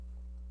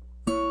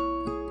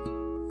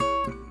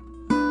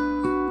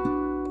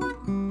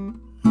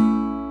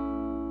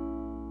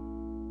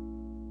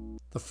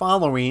The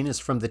following is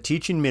from the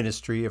teaching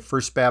ministry of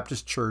First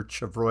Baptist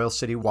Church of Royal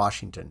City,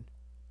 Washington.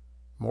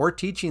 More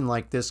teaching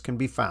like this can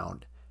be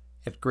found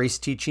at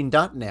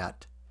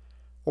graceteaching.net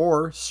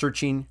or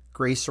searching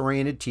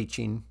Grace-Oriented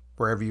Teaching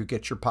wherever you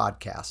get your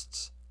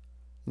podcasts.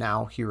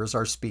 Now, here is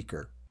our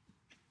speaker.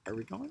 Are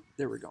we going?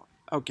 There we're going.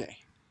 Okay.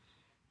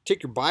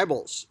 Take your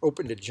Bibles,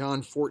 open to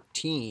John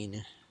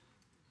 14.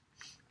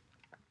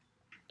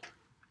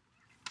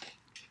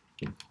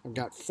 I've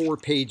got 4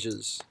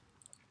 pages.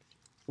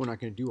 We're not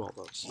going to do all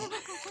those.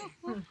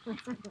 4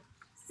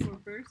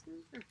 verses?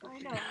 I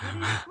know.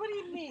 What do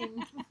you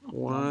mean?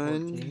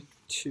 1,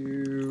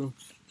 2,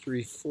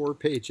 3, 4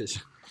 pages.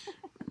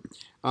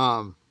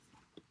 John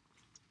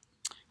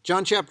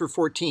chapter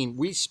 14.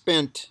 We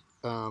spent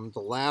the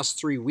last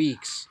 3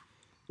 weeks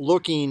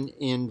looking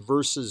in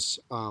verses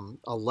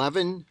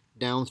 11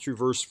 down through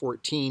verse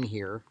 14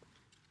 here,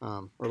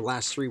 or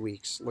last 3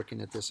 weeks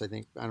looking at this, I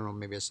think. I don't know,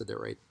 maybe I said that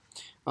right.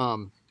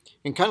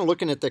 And kind of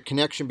looking at the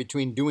connection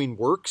between doing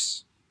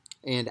works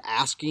and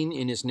asking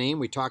in his name.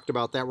 We talked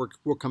about that.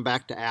 We'll come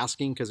back to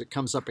asking because it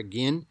comes up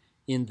again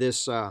in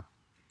this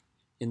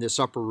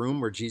upper room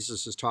where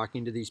Jesus is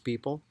talking to these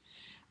people.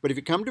 But if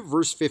you come to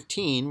verse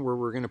 15, where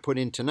we're going to put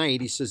in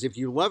tonight, he says, if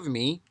you love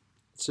me,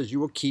 it says, you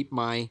will keep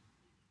my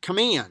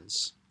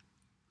commands.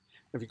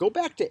 If you go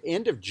back to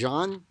end of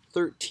John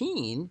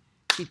 13,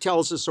 he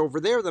tells us over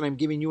there that I'm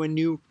giving you a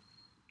new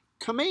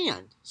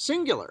command,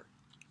 singular.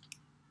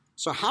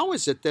 So how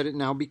is it that it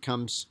now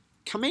becomes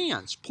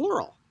commands,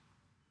 plural?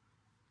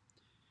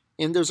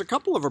 And there's a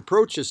couple of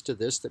approaches to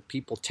this that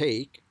people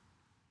take.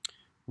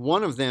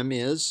 One of them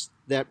is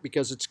that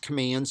because it's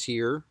commands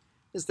here,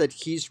 is that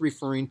he's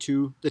referring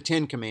to the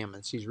 10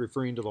 Commandments. He's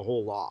referring to the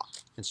whole law.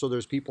 And so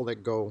there's people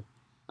that go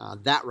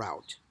that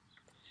route.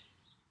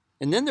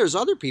 And then there's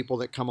other people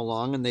that come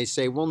along and they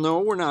say, well, no,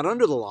 we're not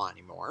under the law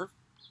anymore,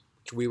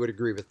 which we would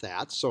agree with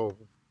that. So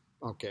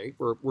okay,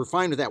 we're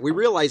fine with that. We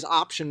realize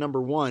option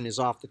number 1 is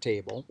off the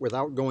table.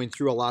 Without going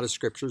through a lot of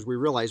scriptures, we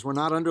realize we're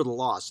not under the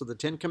law. So the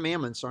 10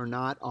 Commandments are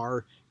not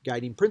our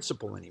guiding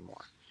principle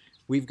anymore.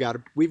 We've got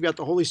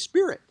the Holy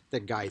Spirit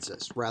that guides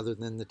us rather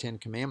than the 10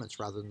 Commandments,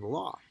 rather than the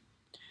law.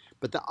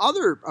 But the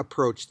other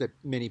approach that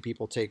many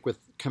people take with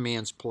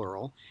commands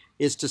plural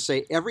is to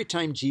say every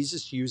time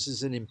Jesus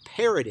uses an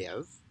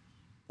imperative,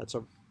 that's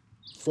a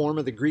form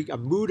of the Greek, a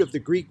mood of the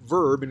Greek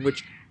verb in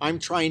which I'm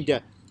trying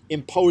to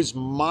impose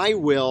my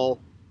will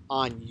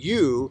on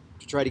you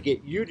to try to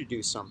get you to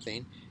do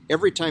something.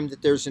 Every time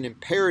that there's an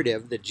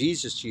imperative that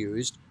Jesus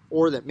used,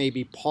 or that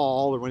maybe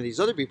Paul or one of these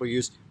other people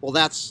used, well,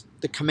 that's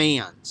the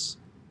commands.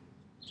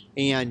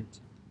 And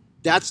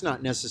that's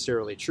not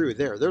necessarily true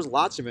there. There's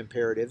lots of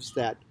imperatives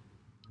that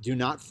do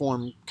not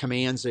form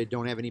commands. They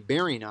don't have any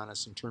bearing on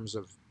us in terms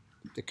of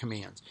the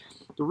commands.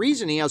 The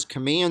reason he has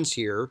commands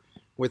here,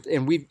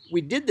 and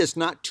we did this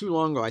not too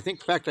long ago. In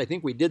fact, I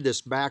think we did this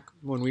back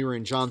when we were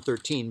in John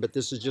 13, but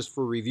this is just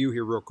for review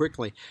here real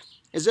quickly,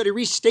 is that he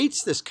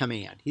restates this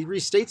command. He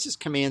restates his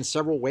command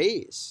several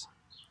ways.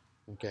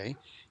 Okay?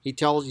 He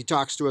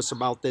talks to us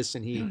about this,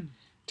 and he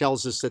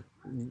tells us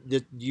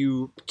that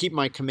you keep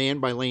my command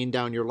by laying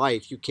down your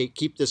life. You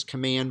keep this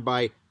command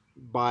by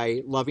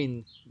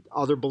loving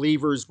other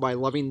believers,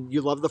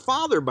 you love the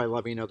Father by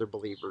loving other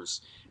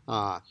believers,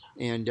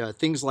 and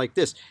things like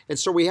this. And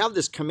so we have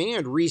this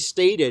command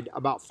restated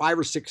about 5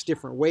 or 6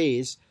 different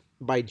ways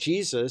by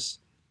Jesus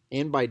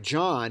and by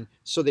John,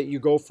 so that you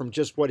go from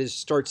just what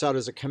starts out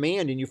as a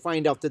command, and you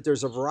find out that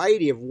there's a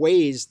variety of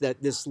ways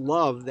that this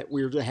love that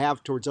we're to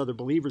have towards other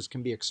believers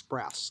can be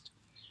expressed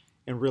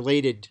and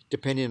related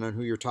depending on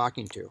who you're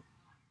talking to.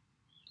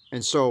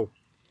 And so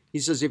he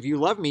says, if you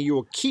love me, you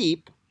will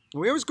keep.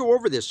 We always go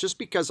over this just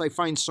because I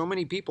find so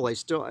many people, I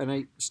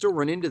still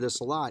run into this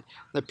a lot,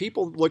 that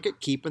people look at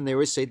keep and they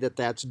always say that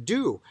that's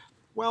do.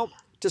 Well,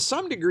 to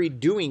some degree,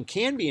 doing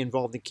can be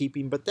involved in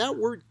keeping, but that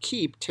word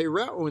keep,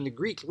 tereo in the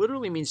Greek,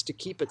 literally means to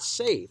keep it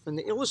safe. And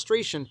the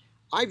illustration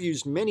I've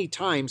used many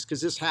times,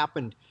 because this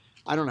happened,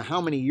 I don't know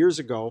how many years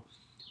ago,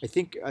 I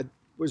think it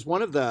was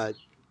one of the,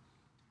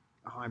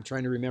 I'm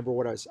trying to remember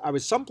what I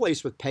was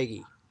someplace with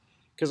Peggy.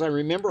 Because I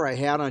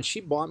remember she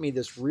bought me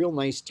this real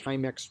nice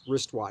Timex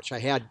wristwatch.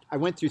 I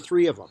went through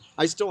 3 of them.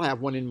 I still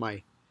have one in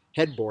my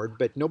headboard,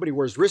 but nobody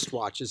wears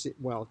wristwatches.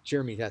 Well,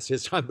 Jeremy has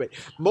his on, but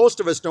most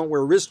of us don't wear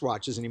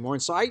wristwatches anymore.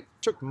 And so I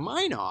took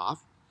mine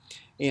off,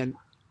 and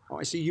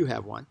I see you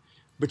have one,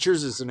 but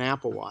yours is an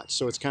Apple Watch,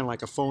 so it's kind of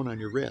like a phone on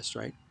your wrist,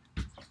 right?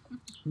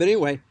 But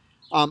anyway,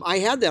 I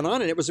had that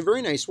on, and it was a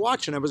very nice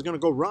watch, and I was going to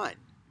go run.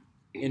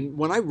 And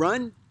when I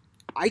run,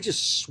 I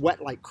just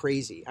sweat like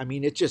crazy. I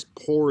mean, it just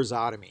pours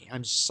out of me.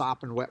 I'm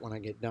sopping wet when I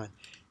get done.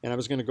 And I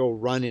was going to go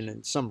run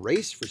in some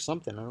race for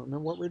something. I don't remember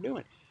what we were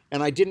doing.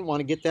 And I didn't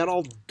want to get that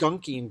all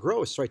gunky and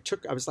gross. So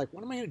I was like,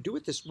 what am I going to do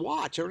with this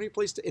watch? I don't have any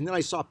place to. And then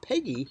I saw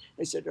Peggy.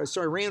 So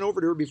I ran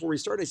over to her before we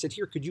started. I said,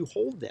 here, could you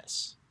hold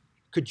this?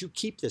 Could you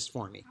keep this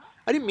for me?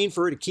 I didn't mean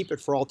for her to keep it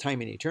for all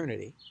time and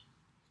eternity.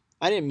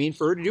 I didn't mean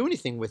for her to do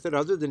anything with it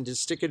other than to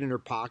stick it in her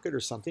pocket or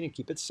something and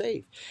keep it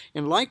safe.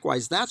 And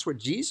likewise, that's what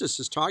Jesus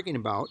is talking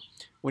about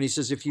when he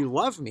says, if you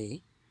love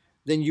me,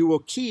 then you will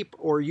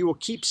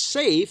keep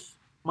safe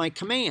my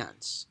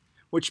commands,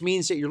 which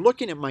means that you're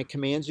looking at my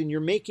commands and you're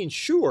making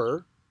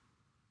sure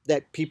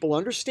that people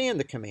understand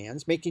the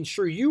commands, making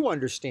sure you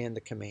understand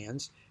the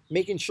commands,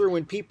 making sure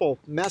when people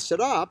mess it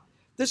up.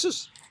 This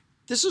is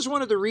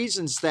one of the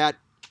reasons that,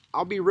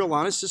 I'll be real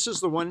honest, this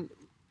is one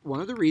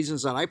of the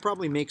reasons that I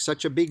probably make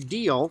such a big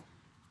deal.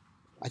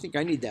 I think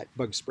I need that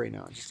bug spray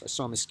now. I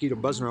saw a mosquito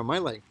buzzing around my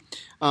leg.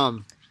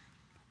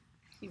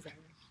 He's all right.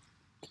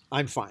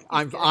 I'm fine.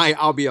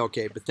 I'll be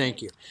okay, but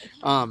thank you.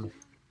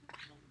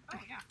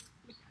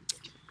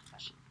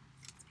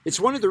 It's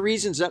one of the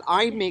reasons that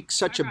I make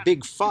such a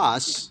big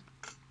fuss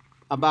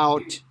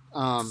about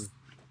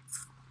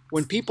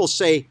when people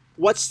say,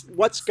 what's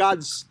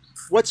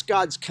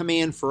God's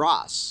command for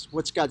us?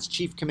 What's God's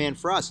chief command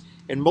for us?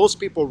 And most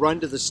people run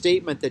to the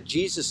statement that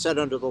Jesus said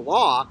under the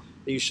law,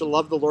 that you shall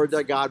love the Lord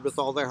thy God with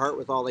all thy heart,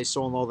 with all thy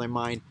soul, and all thy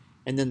mind.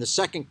 And then the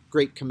second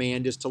great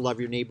command is to love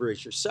your neighbor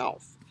as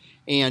yourself.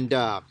 And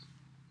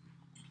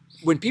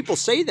when people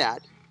say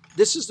that,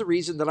 this is the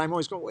reason that I'm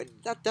always going,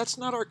 that's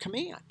not our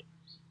command.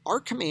 Our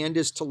command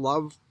is to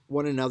love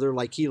one another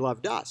like he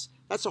loved us.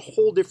 That's a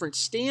whole different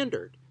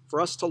standard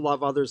for us to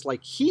love others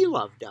like he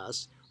loved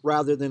us,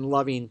 rather than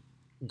loving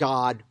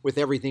God with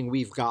everything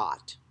we've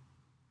got.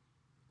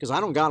 Because I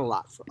don't got a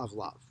lot of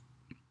love.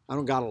 I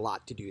don't got a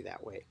lot to do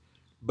that way.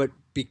 But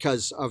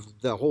because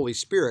of the Holy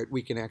Spirit,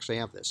 we can actually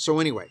have this. So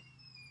anyway,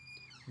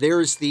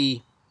 there's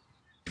the,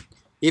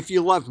 if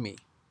you love me,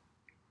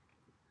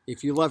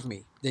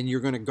 then you're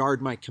going to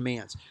guard my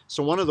commands.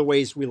 So one of the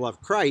ways we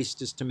love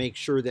Christ is to make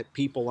sure that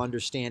people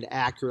understand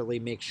accurately,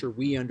 make sure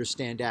we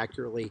understand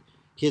accurately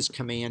his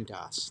command to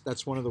us.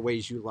 That's one of the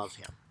ways you love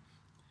him.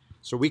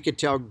 So we could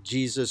tell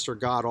Jesus or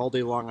God all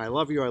day long, I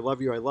love you, I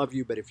love you, I love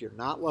you. But if you're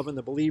not loving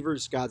the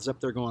believers, God's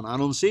up there going, I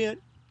don't see it.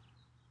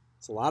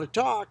 It's a lot of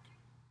talk,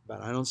 but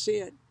I don't see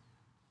it.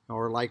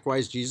 Or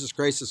likewise, Jesus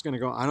Christ is going to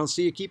go, I don't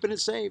see you keeping it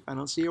safe. I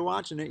don't see you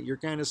watching it. You're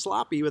kind of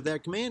sloppy with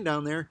that command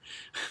down there.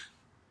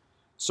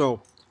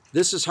 So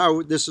this is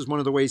one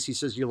of the ways he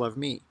says you love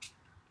me.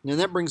 And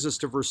that brings us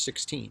to verse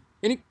 16.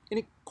 Any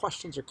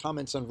questions or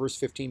comments on verse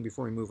 15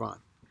 before we move on?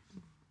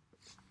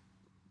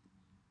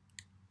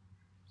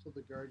 So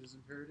the guard is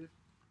imperative?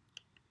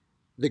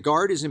 The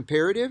guard is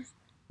imperative?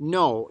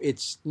 No,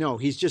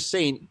 he's just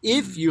saying,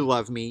 if you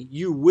love me,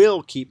 you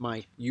will keep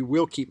my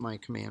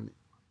commandment.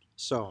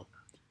 So,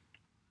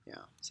 yeah.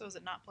 So is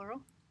it not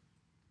plural?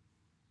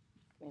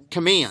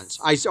 Commands.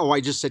 I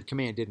just said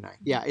command, didn't I?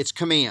 Yeah, it's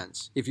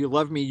commands. If you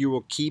love me, you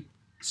will keep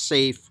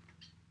safe,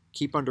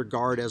 keep under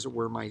guard, as it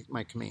were, my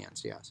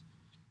commands. Yes,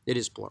 it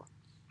is plural.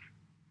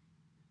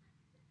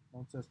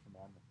 One says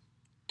commandments.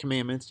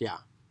 Commandments, yeah.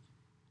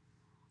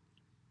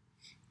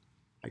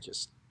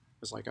 It's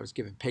like I was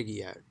giving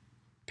Peggy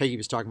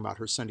was talking about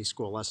her Sunday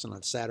school lesson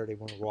on Saturday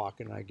when we were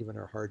walking, and I given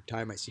her a hard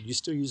time. I said, you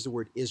still use the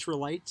word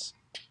Israelites?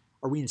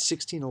 Are we in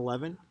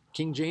 1611,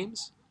 King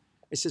James?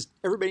 It says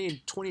everybody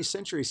in 20th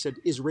century said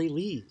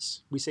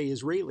Israelis. We say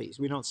Israelis.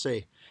 We don't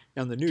say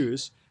on the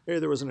news, hey,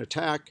 there was an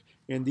attack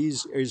and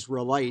these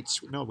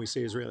Israelites. No, we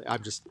say Israeli.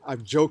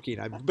 I'm joking.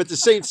 But the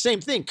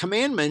same thing.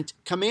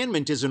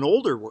 Commandment is an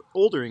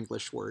older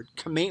English word.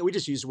 Command. We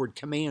just use the word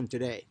command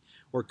today,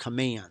 or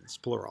commands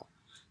plural.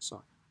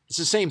 So it's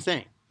the same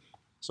thing.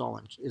 Is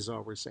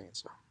all we're saying.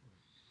 So.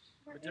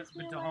 Are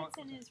Israelites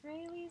and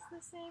Israelis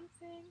the same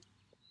thing?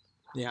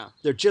 Yeah,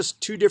 they're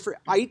just two different.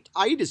 Ite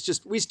is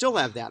just, we still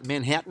have that.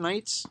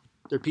 Manhattanites,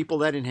 they're people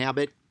that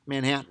inhabit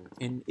Manhattan.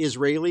 And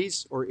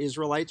Israelis or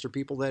Israelites are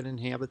people that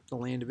inhabit the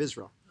land of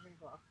Israel. We're going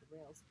to go off the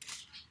rails.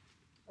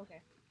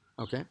 Okay.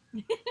 Okay.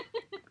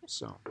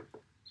 So.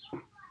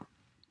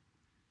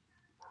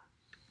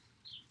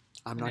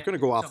 I'm not going to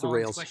go off the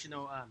rails. Question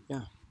though,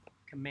 yeah.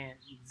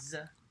 Commandments.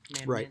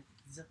 Right.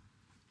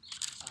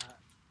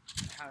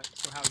 How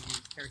would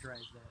you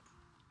characterize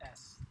the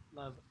S?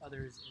 Love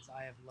others as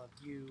I have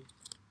loved you.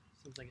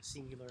 Seems like a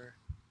singular.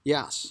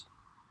 Yes.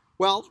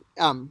 Well,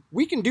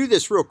 we can do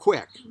this real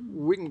quick.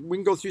 We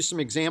can go through some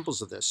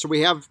examples of this. So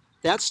we have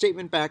that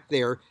statement back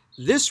there.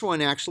 This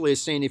one actually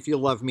is saying, if you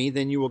love me,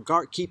 then you will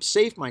keep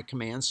safe my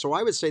commands. So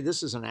I would say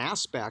this is an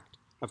aspect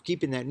of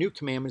keeping that new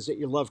commandment, is that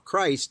you love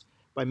Christ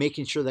by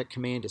making sure that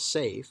command is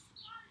safe.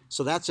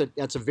 So that's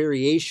a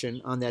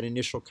variation on that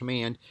initial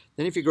command.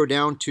 Then if you go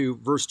down to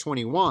verse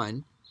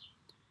 21,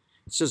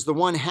 it says, the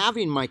one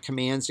having my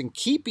commands and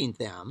keeping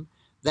them,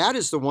 that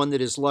is the one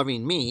that is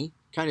loving me.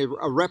 Kind of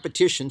a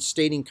repetition,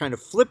 stating, kind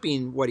of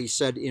flipping what he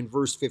said in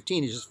verse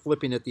 15. He's just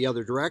flipping it the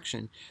other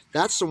direction.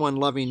 That's the one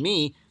loving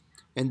me.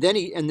 And then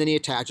he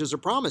attaches a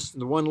promise.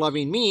 The one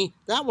loving me,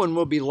 that one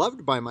will be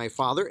loved by my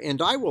Father,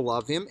 and I will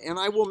love him, and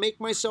I will make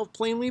myself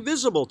plainly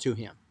visible to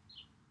him.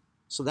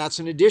 So that's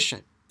an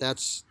addition.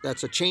 That's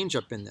a change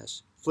up in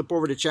this. Flip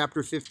over to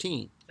chapter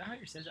 15. Is that how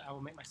it says I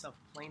will make myself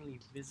plainly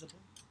visible?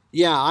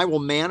 Yeah, I will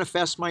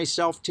manifest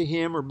myself to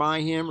him or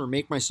by him, or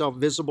make myself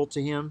visible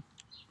to him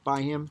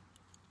by him.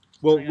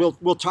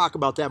 We'll talk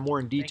about that more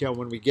in detail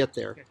when we get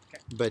there. Okay.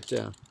 But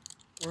Where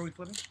are we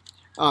flipping?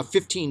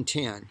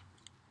 15:10.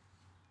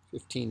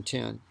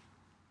 15:10.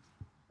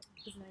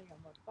 Because now you have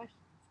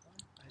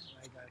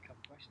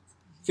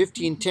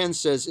 15:10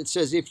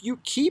 says, if you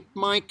keep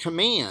my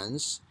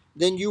commands,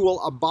 then you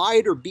will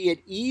abide or be at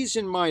ease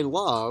in my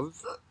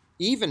love,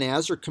 even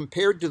as or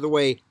compared to the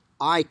way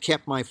I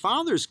kept my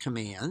Father's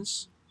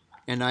commands,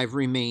 and I've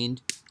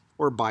remained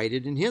or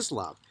abided in his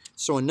love.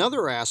 So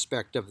another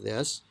aspect of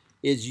this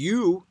is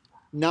you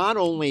not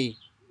only,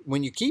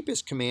 when you keep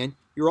his command,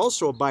 you're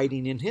also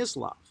abiding in his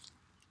love.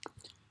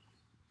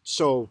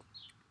 So,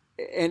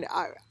 and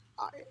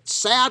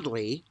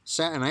sadly,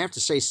 and I have to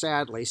say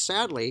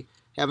sadly,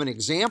 have an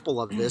example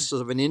of this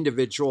of an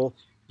individual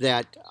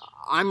that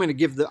I'm going to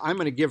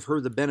give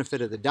her the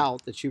benefit of the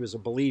doubt that she was a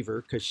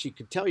believer, because she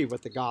could tell you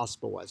what the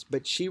gospel was,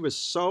 but she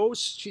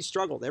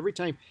struggled every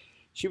time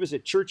she was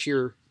at church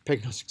here.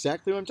 Peg knows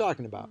exactly what I'm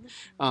talking about.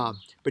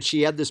 But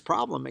she had this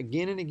problem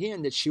again and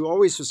again that she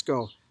always just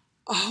go,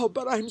 oh,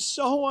 but I'm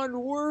so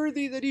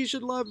unworthy that he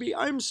should love me.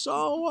 I'm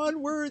so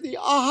unworthy.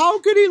 Oh, how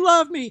could he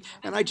love me?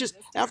 And I just,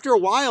 after a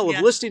while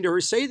of listening to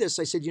her say this,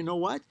 I said, you know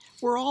what?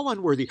 We're all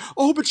unworthy.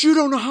 Oh, but you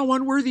don't know how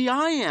unworthy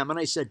I am. And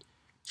I said,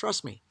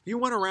 trust me, if you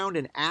went around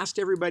and asked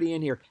everybody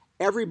in here,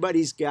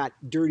 everybody's got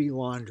dirty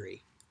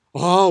laundry.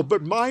 Oh,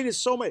 but mine is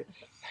so much.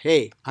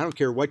 Hey, I don't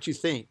care what you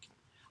think.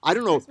 I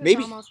don't know,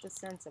 maybe almost a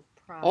sense of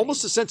pride.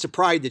 Almost a sense of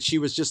pride that she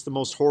was just the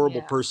most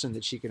horrible person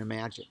that she can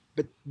imagine.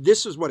 But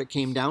this is what it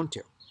came down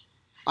to.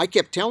 I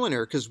kept telling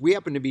her, because we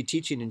happened to be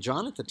teaching in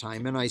John at the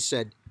time, and I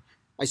said,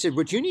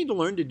 what you need to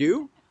learn to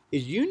do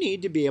is you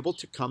need to be able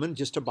to come and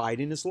just abide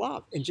in his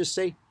love and just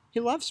say, he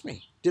loves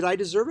me. Did I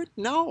deserve it?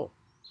 No.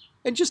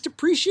 And just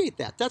appreciate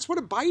that. That's what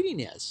abiding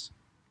is.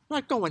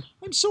 Not going,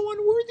 I'm so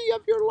unworthy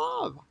of your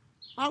love.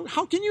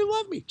 How can you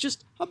love me?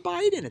 Just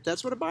abide in it.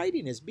 That's what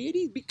abiding is. Be at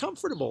ease. Be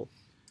comfortable.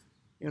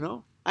 You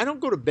know, I don't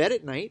go to bed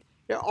at night.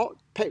 What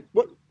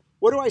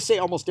do I say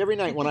almost every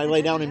night when I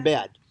lay down in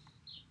bed?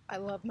 I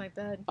love my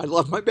bed. I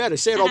love my bed. I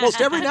say it almost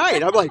every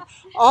night. I'm like,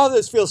 oh,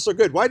 this feels so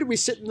good. Why did we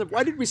sit in the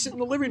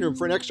living room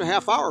for an extra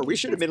half hour? We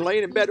should have been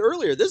laying in bed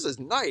earlier. This is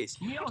nice.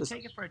 Can we all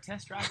take it for a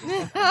test drive?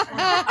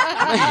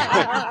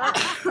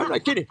 I'm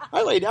not kidding.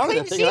 I lay down in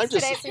that thing and I'm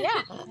just today,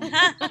 so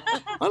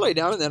I lay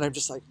down and then I'm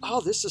just like,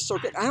 oh, this is so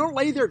good. I don't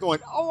lay there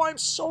going, oh, I'm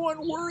so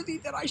unworthy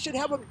that I should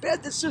have a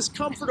bed that's just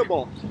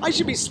comfortable. I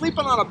should be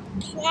sleeping on a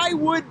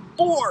plywood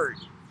board.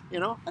 You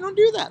know, I don't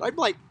do that. I'm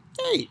like,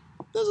 hey,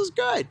 this is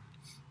good.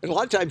 And a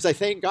lot of times I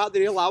thank God that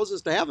he allows us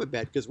to have a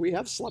bed, because we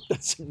have slept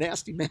on some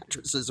nasty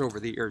mattresses over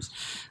the years.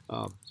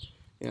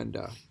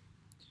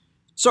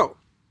 So,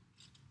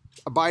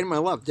 abide in my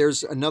love.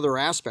 There's another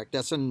aspect.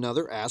 That's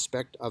another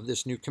aspect of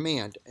this new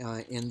command.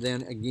 And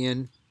then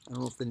again, I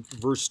don't know if in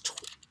verse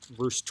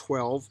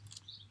 12,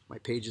 my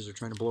pages are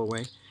trying to blow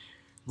away.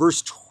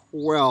 Verse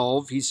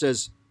 12, he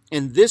says,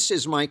 and this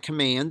is my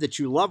command, that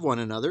you love one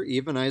another,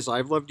 even as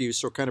I've loved you.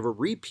 So kind of a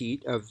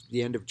repeat of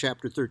the end of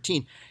chapter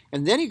 13.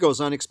 And then he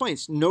goes on and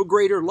explains, no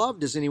greater love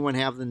does anyone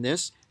have than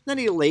this. Then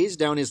he lays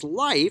down his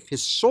life,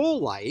 his soul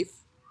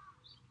life,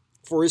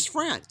 for his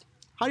friend.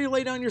 How do you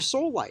lay down your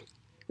soul life?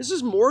 This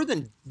is more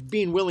than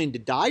being willing to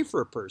die for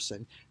a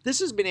person.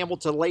 This is being able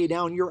to lay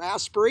down your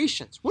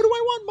aspirations. What do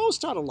I want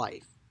most out of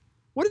life?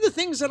 What are the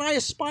things that I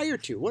aspire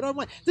to? What do I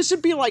want? This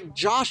would be like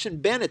Josh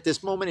and Ben at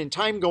this moment in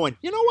time going,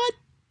 you know what?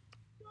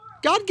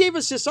 God gave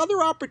us this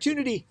other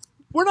opportunity.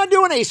 We're not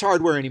doing Ace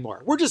Hardware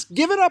anymore. We're just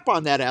giving up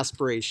on that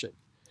aspiration.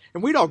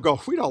 And we'd all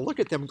look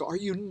at them and go, are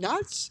you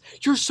nuts?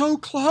 You're so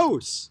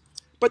close.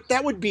 But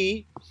that would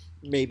be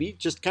maybe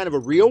just kind of a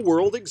real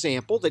world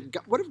example that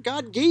what if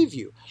God gave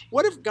you?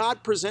 What if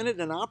God presented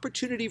an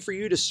opportunity for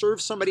you to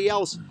serve somebody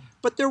else,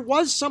 but there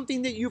was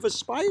something that you've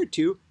aspired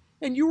to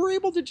and you were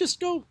able to just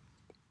go,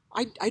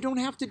 I don't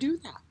have to do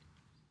that.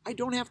 I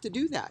don't have to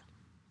do that.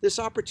 This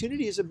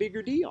opportunity is a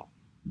bigger deal.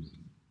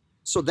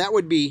 So that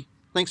would be,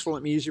 thanks for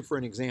letting me use you for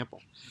an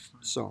example.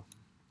 So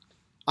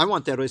I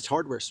want that as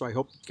hardware, so I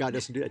hope God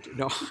doesn't do that.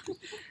 No,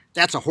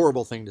 that's a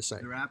horrible thing to say.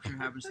 The rapture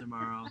happens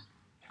tomorrow.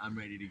 I'm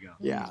ready to go.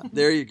 Yeah,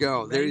 there you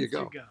go. There you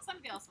go.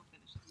 Somebody else will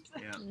finish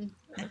it.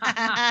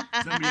 Yeah.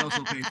 Somebody else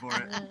will pay for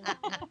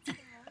it.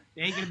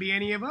 It ain't going to be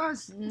any of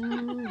us.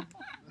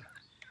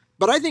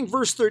 But I think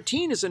verse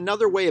 13 is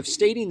another way of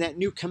stating that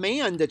new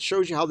command that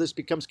shows you how this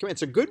becomes command.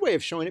 It's a good way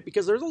of showing it,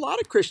 because there's a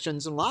lot of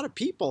Christians and a lot of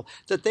people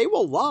that they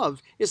will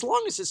love as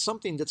long as it's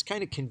something that's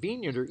kind of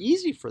convenient or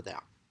easy for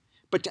them.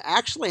 But to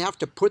actually have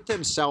to put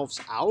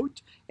themselves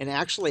out and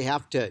actually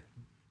have to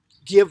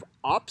give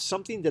up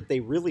something that they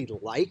really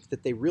like,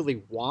 that they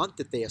really want,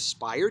 that they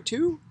aspire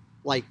to,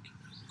 like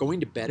going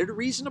to bed at a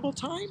reasonable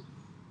time.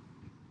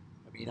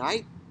 I mean,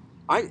 I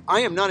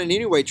am not in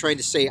any way trying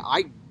to say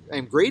I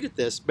am great at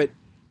this, but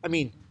I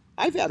mean,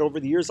 over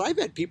the years, I've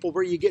had people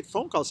where you get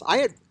phone calls.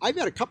 I've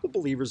had a couple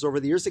believers over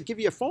the years that give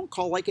you a phone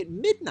call like at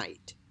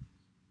midnight,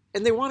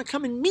 and they want to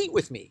come and meet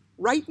with me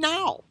right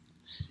now.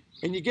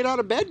 And you get out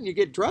of bed and you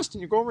get dressed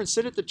and you go over and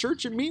sit at the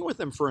church and meet with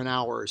them for an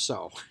hour or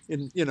so,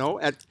 and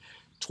at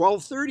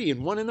 12:30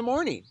 and 1 in the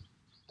morning.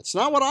 That's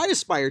not what I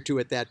aspire to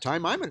at that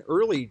time. I'm an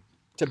early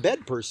to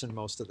bed person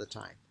most of the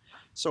time.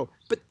 So,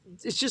 but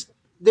it's just,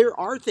 there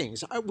are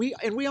things we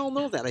all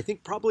know that. I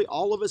think probably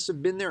all of us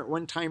have been there at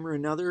one time or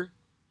another.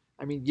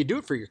 I mean, you do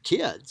it for your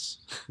kids,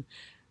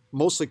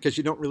 mostly because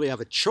you don't really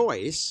have a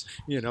choice.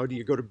 Do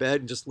you go to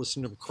bed and just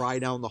listen to them cry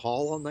down the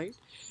hall all night?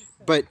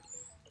 But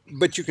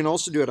you can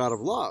also do it out of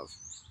love.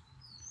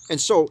 And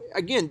so,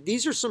 again,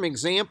 these are some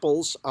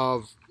examples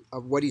of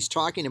what he's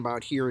talking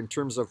about here in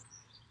terms of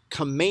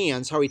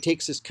commands, how he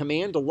takes this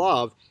command to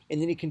love,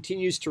 and then he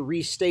continues to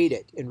restate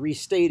it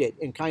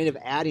and kind of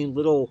adding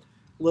little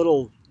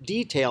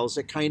details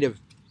that kind of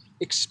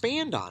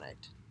expand on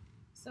it.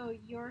 So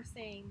you're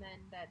saying then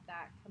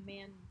that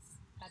command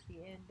at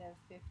the end of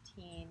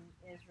 15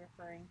 is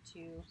referring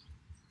to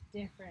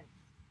different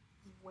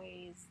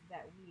ways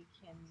that we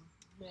can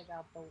live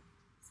out the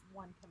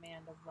one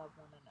command of love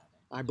one another.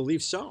 I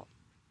believe so.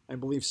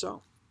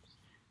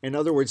 In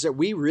other words, that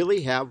we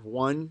really have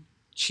one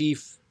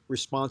chief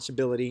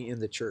responsibility in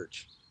the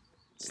church.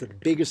 It's the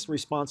biggest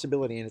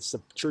responsibility, and it's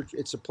the church.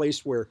 It's a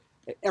place where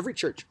every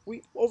church,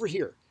 over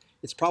here,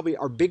 it's probably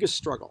our biggest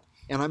struggle.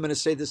 And I'm going to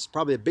say this is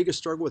probably the biggest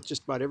struggle with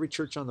just about every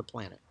church on the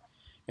planet.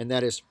 And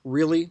that is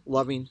really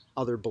loving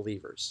other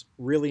believers,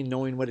 really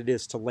knowing what it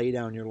is to lay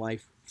down your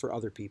life for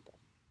other people.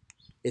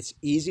 It's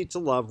easy to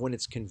love when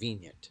it's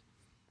convenient.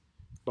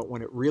 But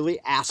when it really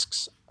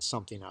asks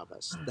something of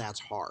us, that's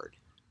hard.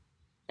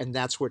 And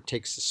that's what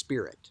takes the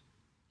Spirit.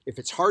 If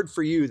it's hard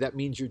for you, that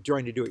means you're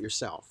trying to do it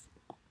yourself.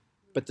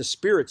 But the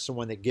Spirit's the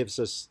one that gives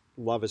us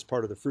love as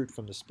part of the fruit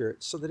from the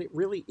Spirit, so that it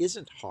really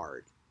isn't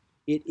hard.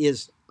 It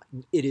is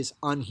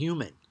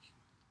unhuman.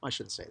 I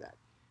shouldn't say that.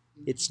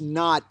 It's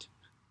not.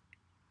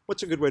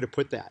 What's a good way to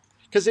put that?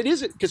 Because it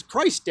isn't. Because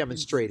Christ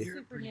demonstrated.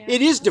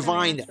 It is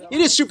divine. It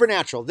is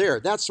supernatural.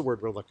 That's the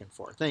word we're looking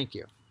for. Thank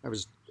you. I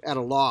was at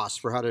a loss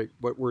for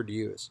what word to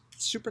use.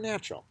 It's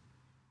supernatural.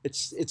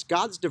 It's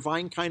God's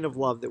divine kind of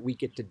love that we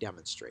get to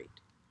demonstrate,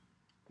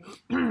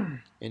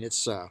 and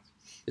it's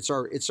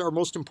our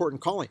most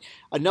important calling.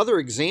 Another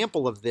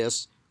example of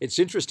this. It's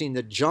interesting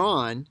that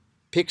John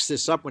picks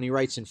this up when he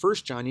writes in 1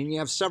 John, and you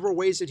have several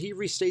ways that he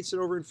restates it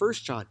over in 1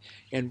 John.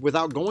 And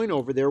without going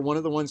over there, one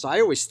of the ones I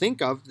always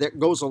think of that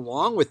goes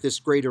along with this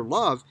greater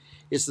love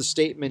is the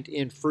statement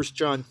in 1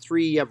 John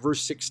 3,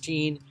 verse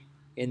 16.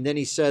 And then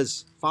he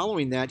says,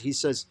 following that, he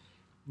says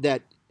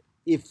that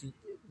if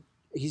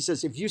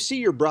you see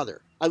your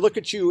brother, I look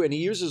at you, and he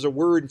uses a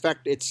word. In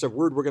fact, it's a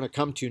word we're going to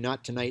come to,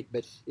 not tonight,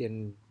 but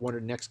in one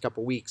of the next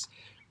couple weeks,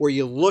 where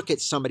you look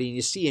at somebody and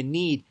you see a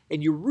need,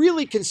 and you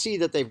really can see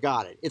that they've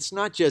got it. It's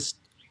not just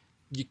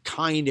you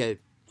kind of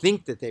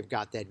think that they've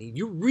got that need.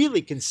 You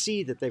really can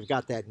see that they've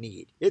got that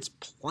need. It's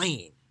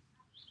plain.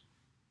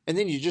 And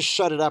then you just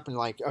shut it up and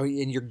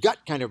and your gut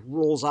kind of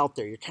rolls out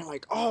there. You're kind of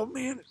like, oh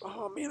man,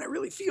 I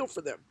really feel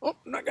for them. Oh,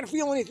 I'm not going to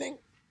feel anything.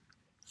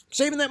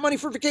 Saving that money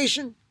for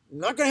vacation. I'm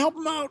not going to help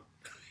them out.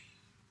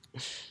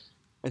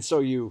 And so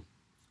you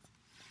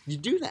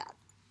do that.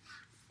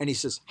 And he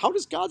says, how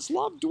does God's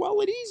love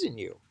dwell at ease in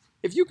you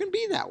if you can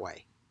be that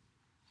way?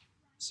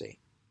 See,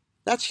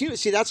 that's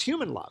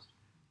human love.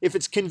 If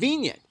it's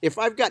convenient, if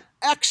I've got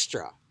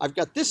extra, I've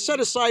got this set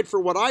aside for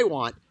what I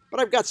want,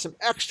 but I've got some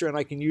extra and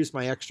I can use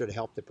my extra to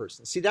help the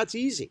person. See, that's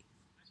easy.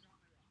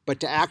 But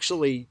to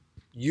actually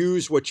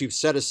use what you've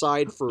set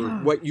aside for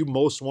what you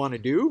most want to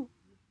do,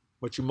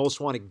 what you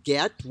most want to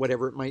get,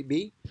 whatever it might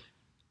be.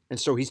 And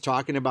so he's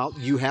talking about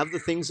you have the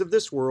things of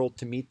this world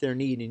to meet their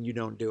need and you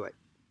don't do it.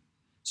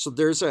 So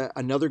there's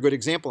another good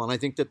example, and I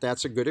think that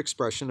that's a good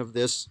expression of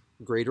this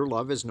greater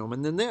love is no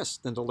man than this,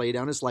 than to lay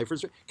down his life for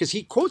his, because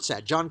he quotes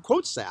that, John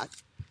quotes that,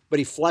 but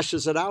he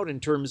fleshes it out in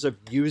terms of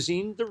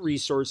using the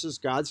resources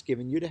God's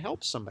given you to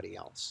help somebody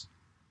else.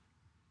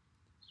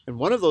 And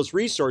one of those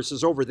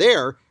resources over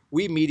there,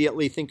 we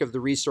immediately think of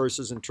the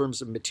resources in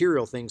terms of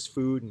material things,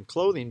 food and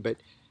clothing, but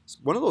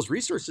one of those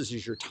resources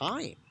is your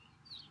time.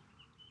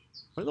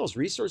 One of those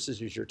resources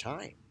is your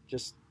time,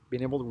 just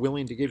being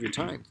willing to give your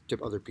time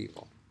to other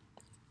people.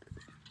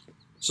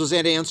 So does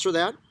that answer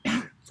that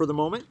for the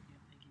moment?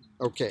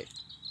 Okay.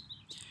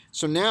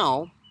 So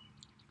now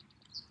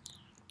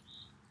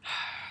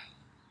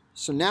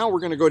we're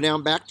going to go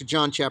down back to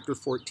John chapter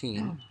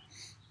 14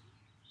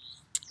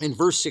 in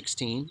verse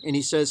 16, and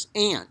he says,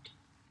 and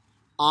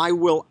I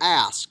will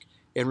ask.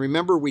 And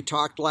remember, we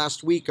talked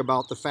last week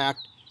about the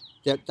fact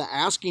that the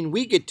asking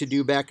we get to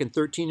do back in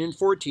 13 and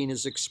 14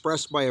 is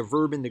expressed by a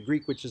verb in the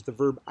Greek, which is the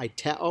verb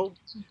aiteo,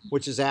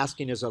 which is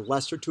asking as a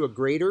lesser to a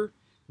greater.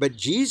 But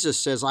Jesus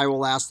says, I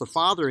will ask the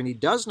Father, and he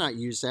does not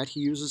use that. He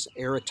uses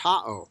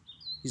eritao.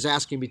 He's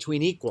asking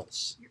between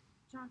equals.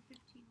 John 15.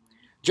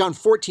 John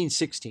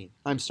 14:16.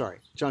 I'm sorry.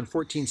 John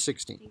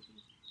 14:16.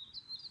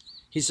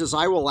 He says,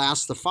 I will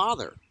ask the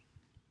Father,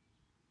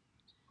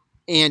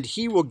 and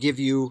he will give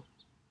you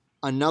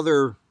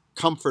another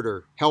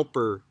comforter,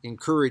 helper,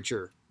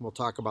 encourager. We'll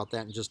talk about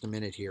that in just a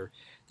minute here,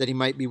 that he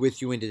might be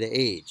with you into the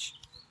age.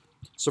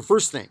 So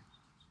first thing,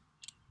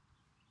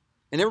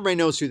 and everybody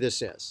knows who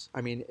this is.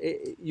 I mean,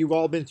 you've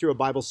all been through a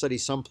Bible study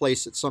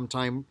someplace at some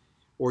time,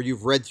 or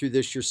you've read through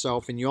this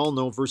yourself, and you all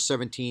know verse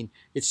 17,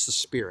 it's the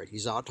Spirit.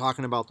 He's out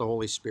talking about the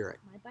Holy Spirit.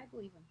 My Bible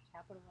even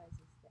capitalizes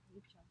the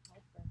H on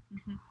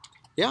helper.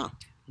 Yeah,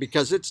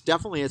 because it's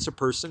a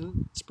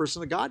person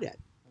of Godhead.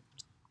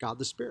 God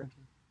the Spirit.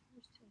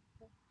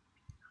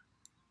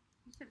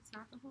 You said it's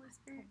not the Holy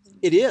Spirit?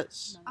 It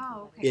is.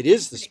 Oh, okay. It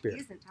is You the said Spirit.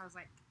 It isn't. I was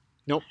like,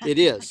 Nope, it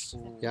is.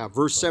 Yeah,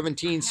 verse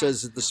 17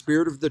 says that the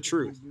Spirit of the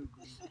truth.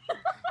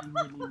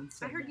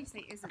 I heard you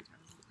say isn't.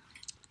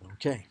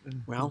 Okay,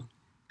 well,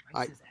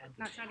 Mine says add.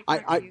 Not trying to I-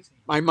 correct you.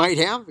 I might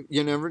have.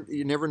 You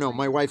never know.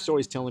 My wife's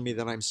always telling me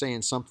that I'm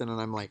saying something, and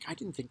I'm like, I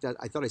didn't think that.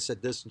 I thought I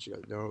said this, and she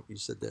goes, no, you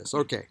said this.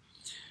 Okay.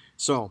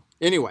 So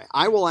anyway,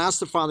 I will ask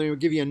the Father, and He'll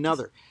give you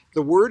another.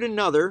 The word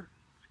another.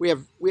 We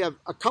have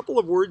a couple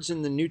of words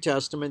in the New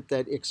Testament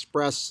that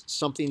express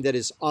something that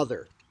is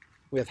other.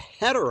 We have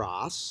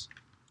heteros.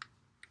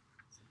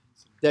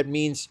 That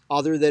means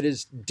other, that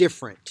is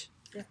different,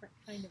 Different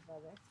kind of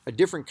other. a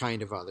different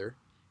kind of other.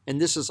 And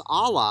this is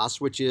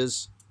allos, which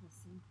is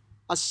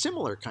a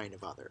similar kind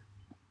of other.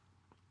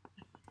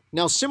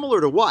 Now, similar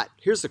to what?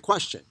 Here's the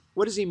question.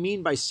 What does he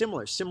mean by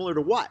similar? Similar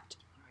to what?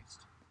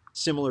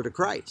 Similar to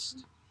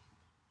Christ.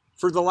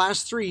 For the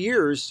last 3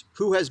 years,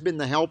 who has been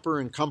the helper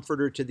and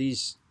comforter to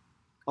these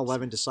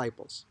 11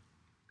 disciples?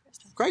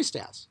 Christ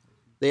has.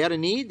 They had a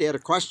need, they had a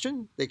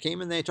question, they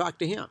came and they talked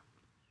to him.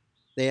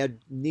 They had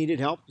needed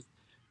help,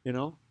 you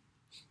know.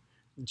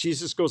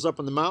 Jesus goes up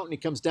on the mountain, he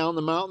comes down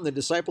the mountain, the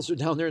disciples are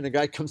down there, and the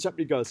guy comes up and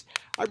he goes,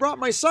 I brought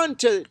my son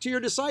to your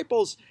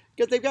disciples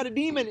because they've got a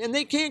demon and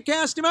they can't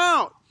cast him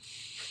out.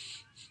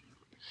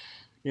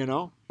 You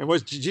know,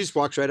 and Jesus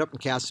walks right up and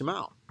casts him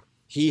out.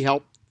 He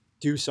helped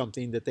do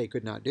something that they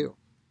could not do.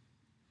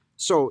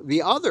 So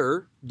the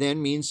other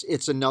then means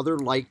it's another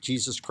like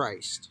Jesus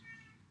Christ.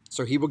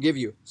 So he will give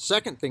you.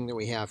 Second thing that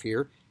we have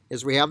here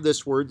is we have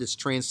this word that's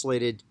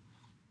translated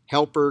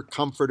helper,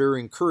 comforter,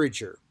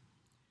 encourager.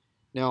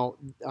 Now,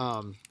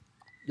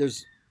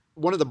 there's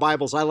one of the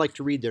Bibles, I like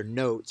to read their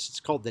notes. It's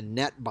called the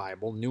Net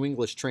Bible, New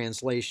English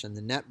Translation,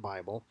 the Net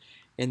Bible.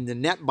 And the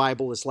Net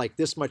Bible is like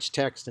this much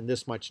text and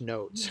this much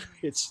notes.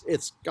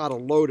 It's got a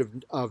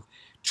load of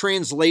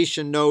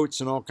translation notes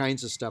and all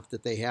kinds of stuff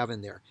that they have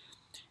in there.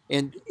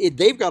 And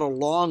they've got a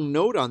long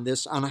note on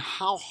this, on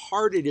how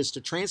hard it is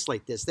to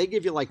translate this. They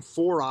give you like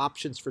 4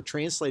 options for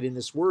translating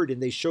this word,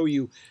 and they show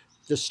you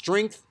the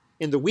strength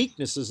and the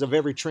weaknesses of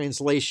every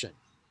translation.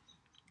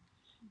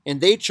 And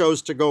they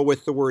chose to go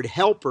with the word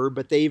helper,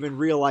 but they even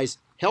realized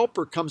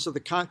helper comes with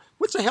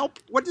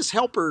what does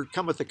helper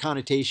come with the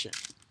connotation?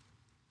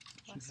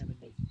 You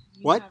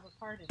What? have a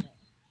part in it.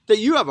 That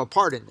you have a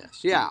part in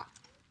this, yeah.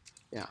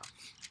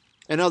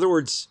 In other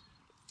words,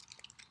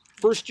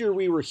 first year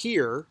we were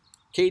here,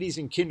 Katie's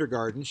in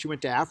kindergarten. She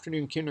went to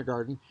afternoon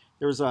kindergarten.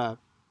 There was a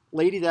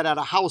lady that had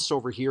a house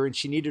over here, and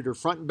she needed her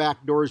front and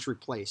back doors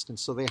replaced, and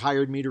so they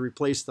hired me to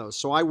replace those.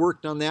 So I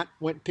worked on that,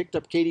 went and picked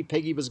up Katie.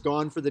 Peggy was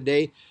gone for the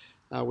day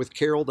with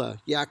Carol to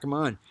come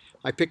on.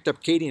 I picked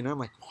up Katie, and I'm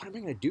like, what am I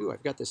going to do?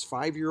 I've got this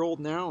 5-year-old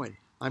now, and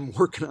I'm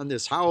working on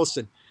this house,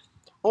 and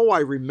I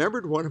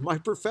remembered one of my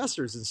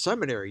professors in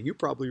seminary. You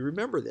probably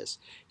remember this.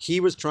 He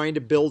was trying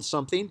to build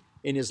something,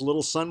 and his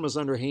little son was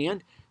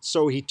underhand.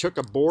 So he took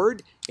a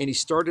board, and he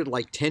started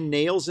like 10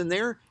 nails in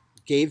there,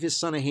 gave his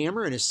son a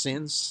hammer, and his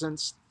son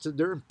stood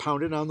there and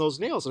pounded on those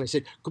nails. And I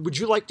said, would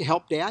you like to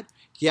help, Dad?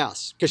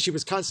 Yes, because she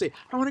was constantly,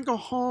 I want to go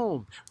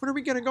home. When are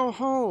we going to go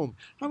home?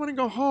 I want to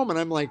go home. And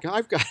I'm like,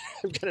 I've got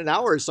an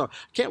hour, so I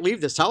can't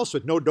leave this house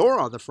with no door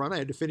on the front. I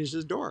had to finish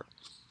this door.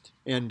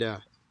 And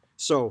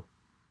so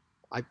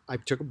I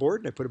took a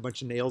board and I put a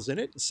bunch of nails in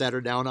it and sat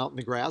her down out in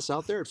the grass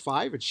out there at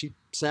 5, and she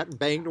sat and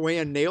banged away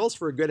on nails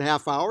for a good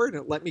half hour, and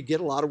it let me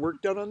get a lot of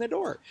work done on the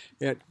door.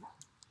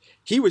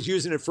 He was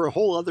using it for a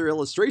whole other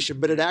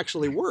illustration, but it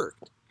actually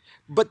worked.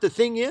 But the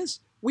thing is,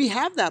 we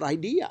have that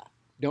idea,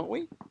 don't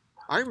we?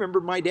 I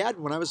remember my dad,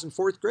 when I was in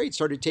 4th grade,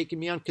 started taking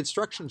me on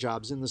construction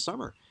jobs in the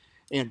summer.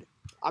 And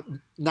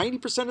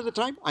 90% of the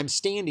time, I'm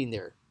standing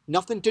there,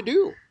 nothing to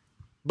do.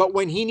 But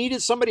when he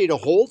needed somebody to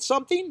hold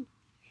something,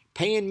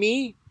 paying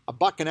me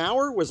 $1 an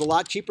hour was a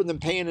lot cheaper than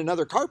paying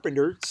another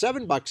carpenter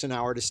 $7 an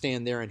hour to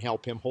stand there and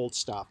help him hold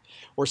stuff,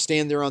 or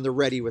stand there on the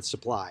ready with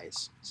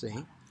supplies.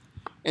 See?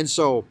 And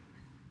so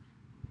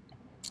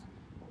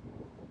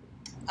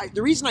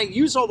the reason I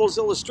use all those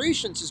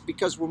illustrations is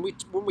because when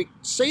we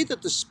say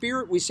that the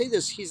Spirit, we say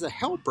this, He's a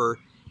helper,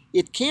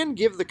 it can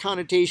give the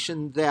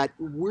connotation that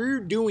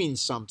we're doing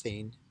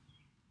something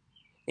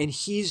and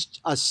He's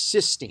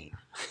assisting.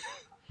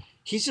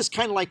 He's just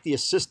kind of like the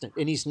assistant,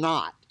 and He's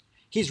not.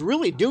 He's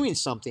really doing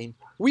something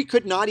we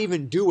could not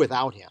even do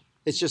without Him.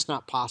 It's just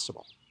not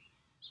possible.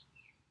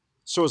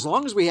 So as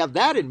long as we have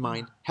that in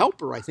mind,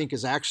 helper, I think,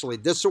 is actually,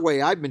 this is the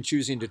way I've been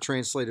choosing to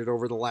translate it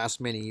over the last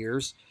many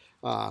years.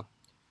 The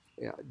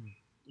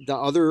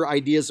other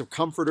ideas of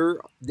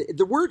comforter,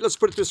 the word, let's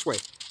put it this way.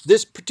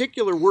 This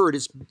particular word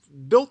is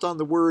built on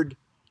the word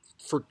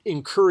for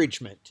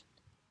encouragement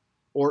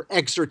or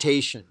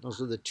exhortation.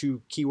 Those are the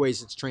 2 key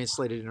ways it's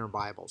translated in our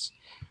Bibles.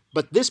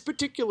 But this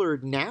particular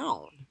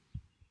noun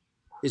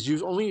is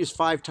only used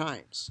 5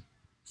 times.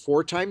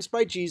 4 times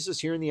by Jesus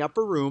here in the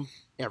upper room.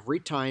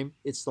 Every time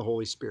it's the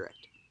Holy Spirit.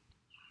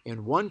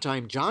 And 1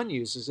 time John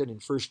uses it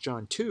in 1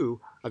 John 2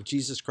 of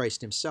Jesus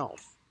Christ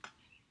Himself.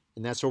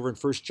 And that's over in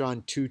 1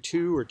 John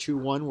 2:2 or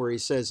 2:1, where he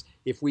says,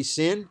 if we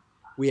sin,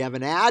 we have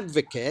an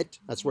advocate.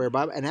 That's where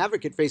an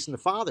advocate facing the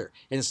Father.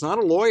 And it's not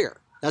a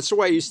lawyer. That's the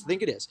way I used to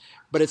think it is.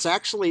 But it's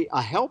actually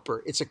a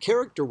helper. It's a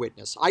character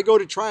witness. I go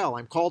to trial.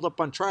 I'm called up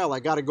on trial. I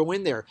got to go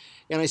in there.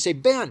 And I say,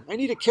 Ben, I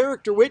need a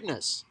character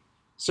witness.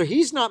 So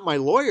he's not my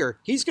lawyer.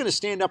 He's going to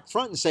stand up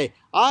front and say,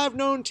 I've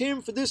known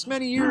Tim for this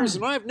many years,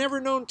 and I've never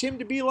known Tim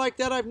to be like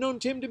that. I've known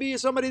Tim to be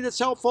somebody that's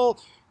helpful.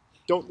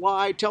 Don't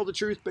lie, tell the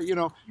truth, but you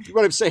know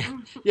what I'm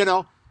saying.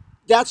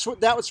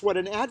 That was what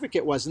an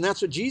advocate was, and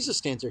that's what Jesus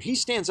stands there. He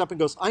stands up and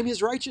goes, I'm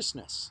his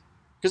righteousness.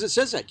 Because it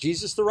says that,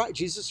 Jesus the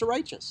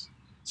righteous.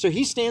 So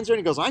he stands there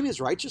and he goes, I'm his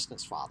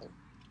righteousness, Father.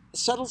 It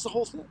settles the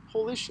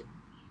whole issue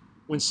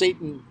when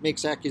Satan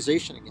makes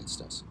accusation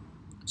against us.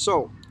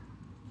 So,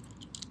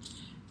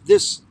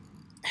 this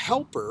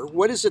helper,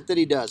 what is it that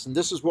he does? And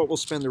this is what we'll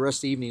spend the rest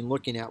of the evening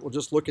looking at. We'll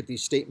just look at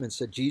these statements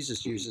that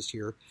Jesus uses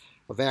here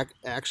of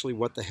actually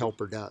what the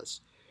helper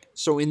does.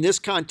 So in this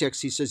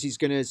context, he says he's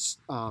going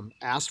to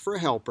ask for a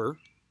helper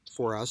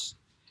for us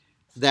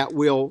that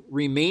will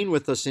remain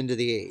with us into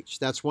the age.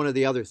 That's one of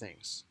the other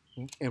things.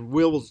 And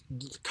we'll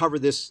cover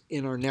this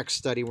in our next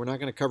study. We're not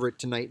going to cover it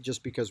tonight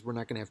just because we're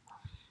not going to have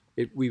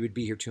it, we would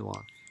be here too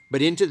long.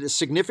 But into the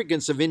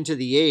significance of into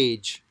the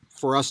age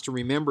for us to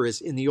remember is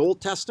in the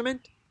Old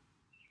Testament,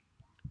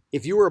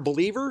 if you were a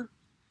believer,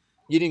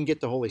 you didn't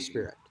get the Holy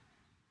Spirit.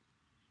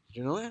 Did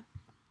you know that?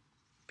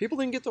 People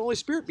didn't get the Holy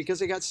Spirit because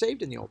they got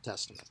saved in the Old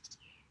Testament.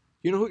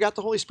 You know who got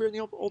the Holy Spirit in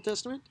the Old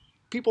Testament?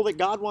 People that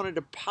God wanted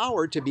to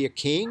empower to be a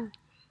king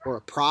or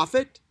a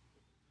prophet,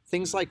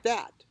 things like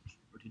that.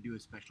 Or to do a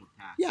special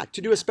task. Yeah,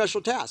 to do a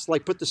special task,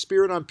 like put the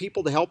Spirit on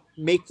people to help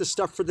make the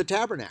stuff for the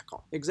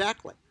tabernacle.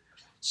 Exactly.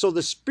 So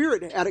the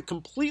Spirit had a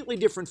completely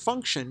different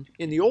function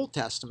in the Old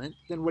Testament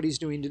than what he's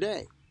doing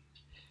today.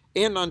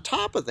 And on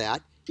top of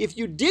that, if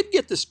you did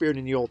get the Spirit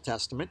in the Old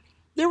Testament,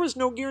 there was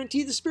no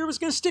guarantee the Spirit was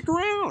going to stick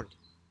around.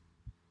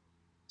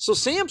 So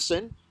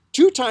Samson,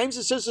 2 times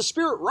it says the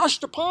Spirit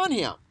rushed upon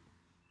him.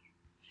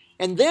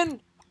 And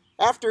then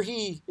after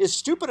he is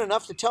stupid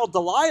enough to tell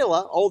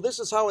Delilah, oh, this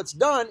is how it's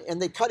done,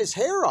 and they cut his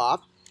hair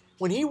off,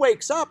 when he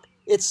wakes up,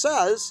 it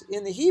says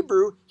in the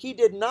Hebrew, he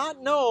did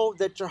not know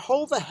that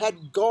Jehovah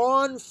had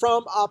gone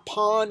from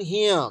upon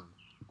him.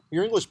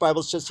 Your English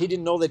Bible says he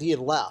didn't know that he had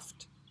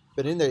left.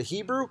 But in the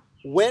Hebrew,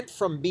 went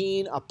from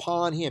being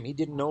upon him. He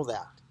didn't know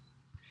that.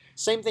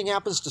 Same thing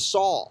happens to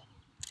Saul.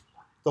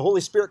 The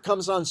Holy Spirit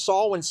comes on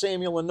Saul when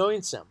Samuel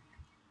anoints him.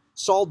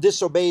 Saul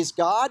disobeys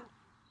God,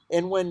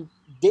 and when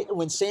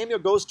Samuel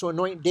goes to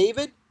anoint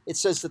David, it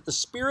says that the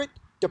Spirit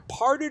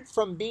departed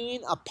from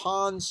being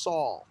upon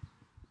Saul.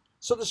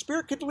 So the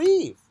Spirit could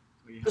leave.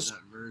 Well, you have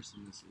that verse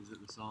in this, is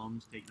it the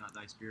Psalms, take not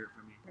thy Spirit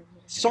from me?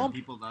 Psalm.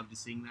 People love to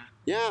sing that.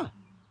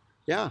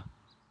 Yeah.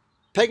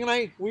 Peg and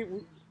I,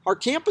 our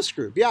campus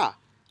group,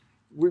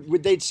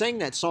 they'd sing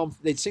that Psalm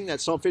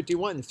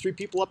 51, and 3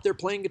 people up there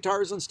playing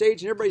guitars on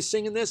stage, and everybody's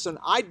singing this, and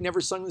I'd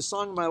never sung this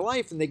song in my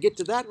life, and they get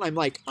to that, and I'm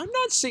like, I'm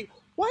not singing,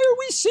 why are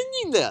we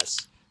singing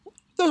this?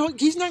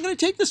 He's not going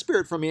to take the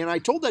Spirit from me. And I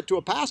told that to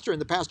a pastor,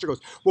 and the pastor goes,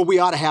 well, we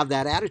ought to have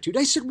that attitude.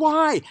 I said,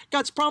 why?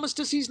 God's promised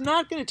us he's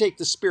not going to take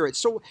the Spirit.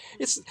 So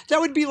that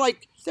would be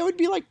like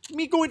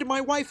me going to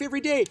my wife every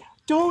day,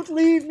 don't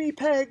leave me,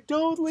 Peg,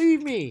 don't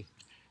leave me.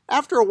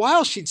 After a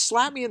while, she'd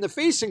slap me in the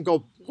face and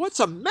go, what's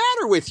the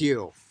matter with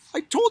you? I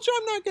told you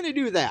I'm not going to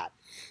do that,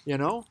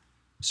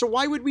 So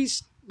why would we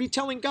be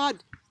telling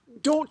God,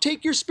 don't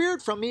take your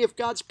Spirit from me if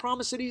God's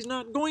promised that he's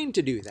not going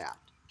to do that?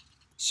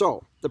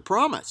 So the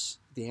promise,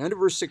 at the end of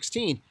verse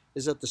 16,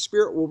 is that the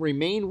Spirit will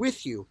remain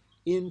with you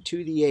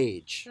into the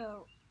age.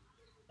 So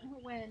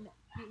when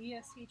the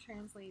ESV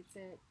translates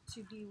it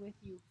to be with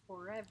you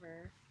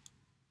forever,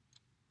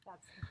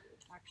 that's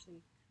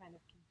actually kind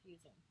of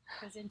confusing.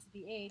 Because into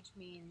the age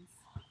means...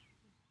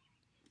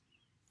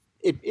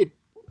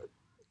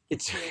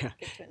 It's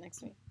Get to it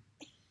next week.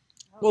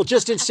 well,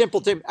 just in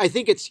simple terms, I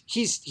think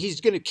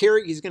he's going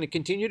to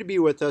continue to be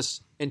with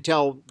us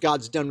until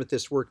God's done with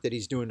this work that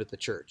he's doing with the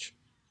church.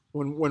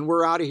 When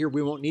we're out of here,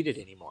 we won't need it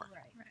anymore.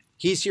 Right.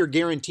 He's here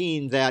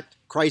guaranteeing that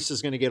Christ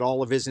is going to get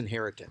all of his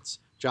inheritance.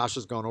 Josh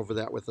has gone over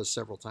that with us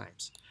several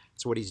times.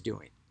 That's what he's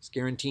doing. He's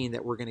guaranteeing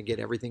that we're going to get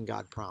everything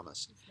God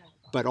promised,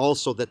 but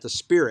also that the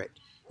Spirit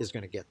is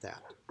going to get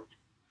that.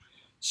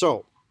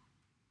 So,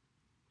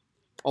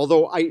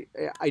 although I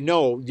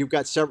know you've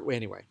got several,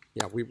 anyway,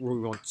 we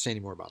won't say any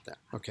more about that.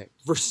 Okay,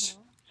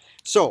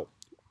 so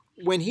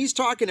when he's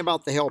talking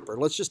about the helper,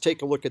 let's just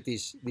take a look at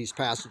these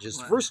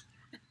passages. First,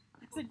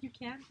 So you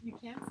can't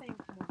say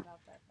more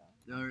about that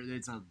though. No,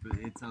 it's a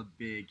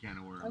big can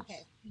of worms.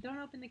 Okay, don't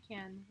open the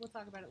can. We'll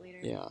talk about it later.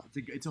 yeah,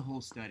 It's a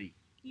whole study.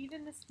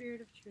 Even the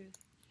Spirit of truth.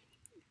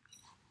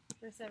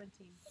 Verse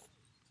 17.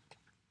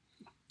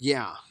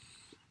 yeah.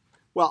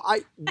 Well,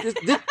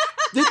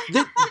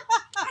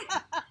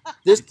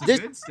 It's a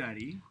good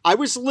study. I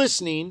was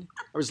listening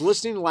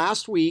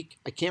last week.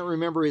 I can't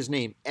remember his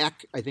name.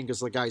 Eck, I think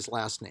is the guy's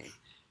last name.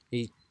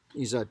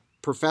 He's a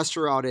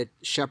professor out at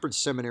Shepherd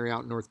Seminary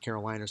out in North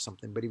Carolina or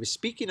something, but he was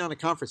speaking on a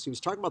conference. He was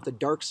talking about the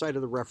dark side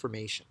of the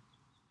Reformation.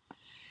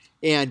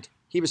 And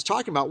he was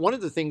talking about one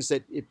of the things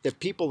that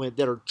people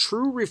that are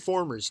true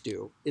reformers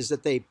do is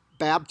that they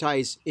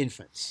baptize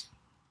infants.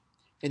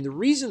 And the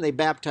reason they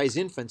baptize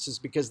infants is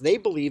because they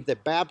believe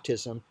that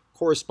baptism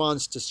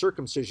corresponds to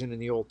circumcision in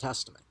the Old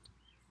Testament.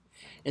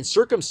 And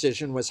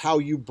circumcision was how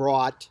you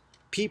brought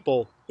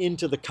people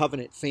into the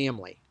covenant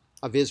family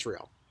of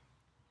Israel.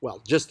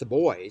 Well, just the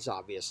boys,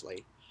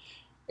 obviously.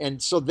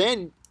 And so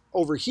then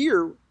over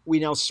here, we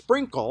now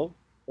sprinkle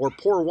or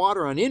pour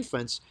water on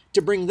infants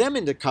to bring them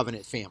into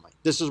covenant family.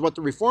 This is what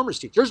the reformers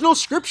teach. There's no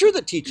scripture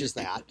that teaches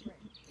that.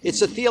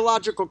 It's a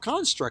theological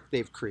construct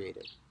they've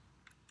created.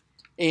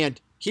 And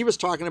he was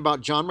talking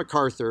about John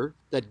MacArthur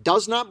that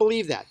does not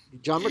believe that.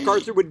 John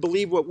MacArthur would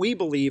believe what we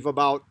believe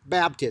about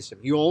baptism.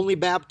 You only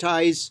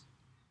baptize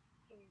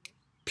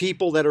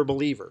people that are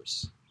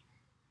believers.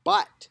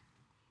 But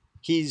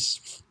he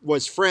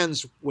was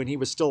friends, when he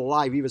was still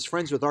alive, he was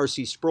friends with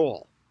R.C.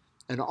 Sproul.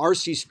 And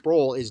R.C.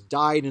 Sproul is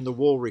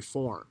dyed-in-the-wool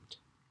reformed.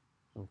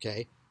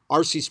 Okay?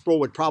 R.C. Sproul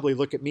would probably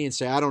look at me and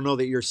say, I don't know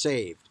that you're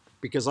saved,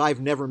 because I've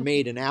never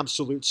made an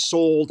absolute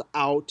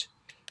sold-out,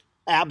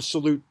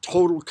 absolute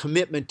total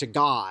commitment to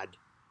God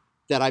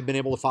that I've been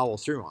able to follow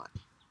through on.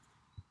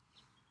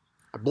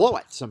 I blow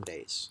it some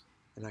days,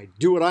 and I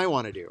do what I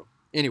want to do.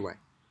 Anyway,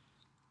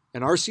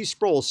 and R.C.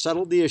 Sproul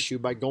settled the issue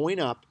by going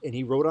up, and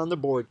he wrote on the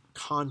board,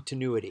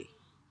 continuity.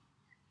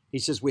 He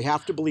says we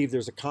have to believe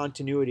there's a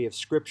continuity of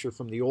Scripture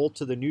from the Old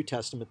to the New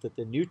Testament, that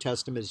the New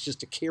Testament is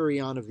just a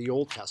carry-on of the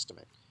Old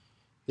Testament.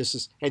 And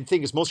the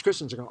thing is, most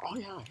Christians are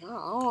going,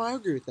 I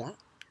agree with that.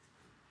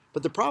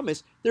 But the problem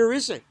is, there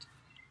isn't.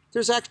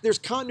 There's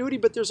continuity,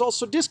 but there's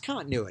also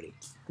discontinuity.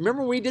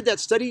 Remember when we did that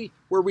study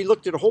where we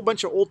looked at a whole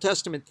bunch of Old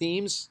Testament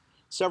themes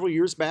several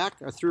years back,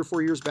 or 3 or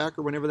 4 years back,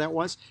 or whenever that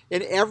was?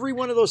 In every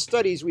one of those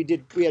studies we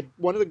had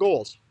one of the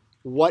goals.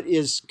 What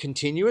is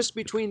continuous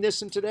between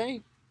this and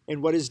today?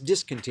 And what is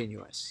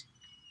discontinuous?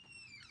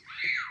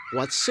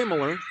 What's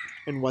similar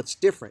and what's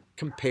different?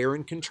 Compare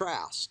and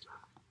contrast.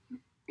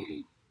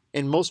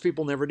 And most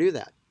people never do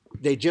that.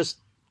 They just,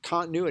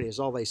 continuity is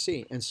all they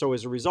see. And so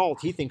as a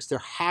result, he thinks there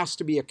has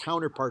to be a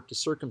counterpart to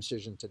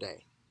circumcision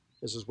today.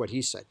 This is what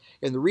he said.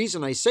 And the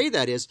reason I say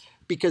that is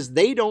because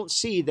they don't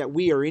see that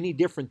we are any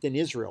different than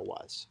Israel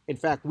was. In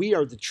fact, we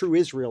are the true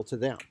Israel to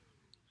them.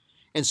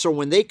 And so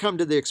when they come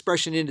to the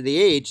expression into the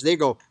age, they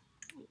go,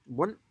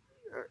 what?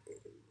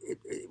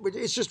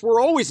 It's just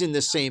we're always in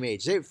this same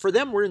age. For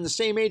them, we're in the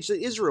same age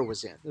that Israel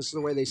was in. This is the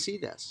way they see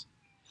this.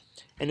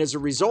 And as a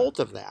result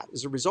of that,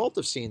 as a result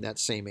of seeing that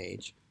same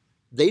age,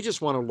 they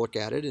just want to look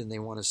at it and they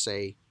want to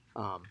say,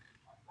 well,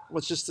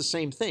 it's just the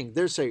same thing.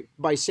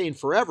 By saying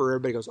forever,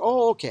 everybody goes,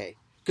 oh, okay.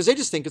 Because they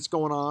just think it's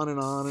going on and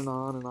on and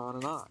on and on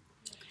and on.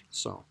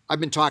 So I've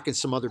been talking to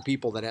some other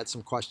people that had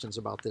some questions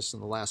about this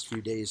in the last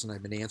few days, and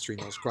I've been answering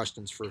those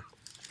questions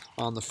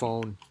on the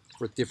phone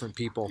with different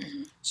people.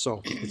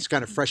 So it's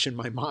kind of fresh in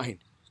my mind.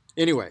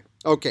 Anyway,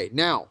 okay,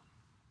 now,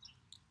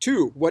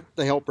 2, what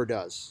the helper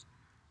does,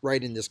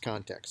 right in this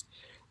context.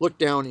 Look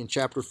down in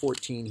chapter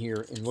 14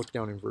 here and look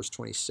down in verse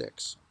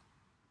 26.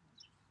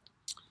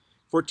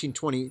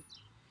 14:20.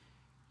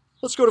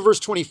 Let's go to verse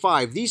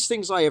 25. These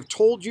things I have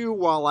told you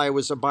while I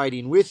was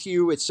abiding with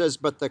you. It says,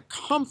 but the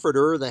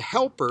Comforter, the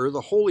Helper,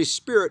 the Holy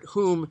Spirit,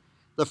 whom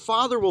the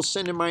Father will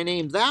send in my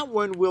name, that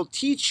one will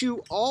teach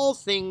you all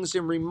things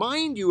and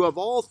remind you of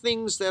all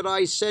things that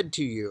I said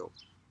to you.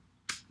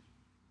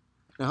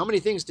 Now, how many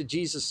things did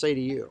Jesus say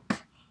to you?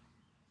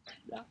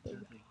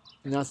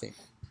 Nothing.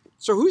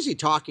 So who's he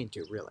talking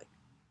to, really?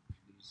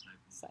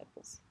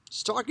 Disciples.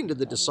 He's talking to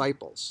the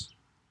disciples.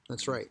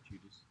 That's right.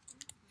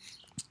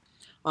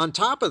 On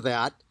top of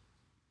that,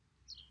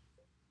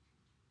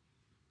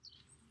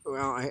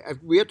 well,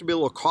 we have to be a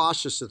little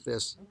cautious of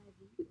this.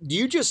 Do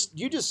you just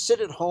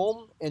sit at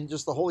home and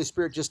just the Holy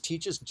Spirit just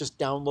teaches, just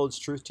downloads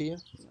truth to you?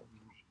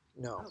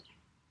 No.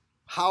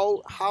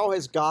 How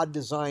has God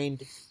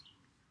designed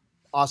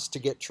us to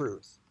get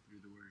truth?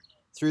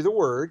 Through the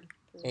Word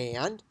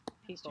and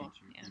People.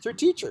 Yeah. through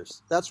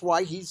teachers. That's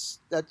why he's,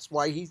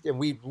 and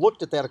we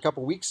looked at that a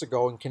couple weeks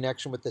ago in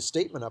connection with the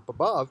statement up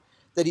above,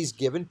 that he's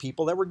given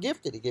people that were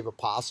gifted. He gave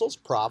apostles,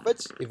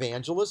 prophets,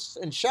 evangelists,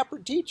 and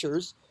shepherd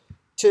teachers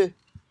to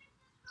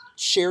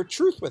share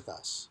truth with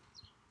us.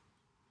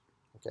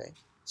 Okay,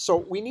 so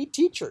we need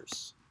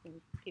teachers.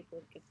 People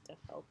with gift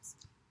helps.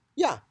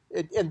 Yeah,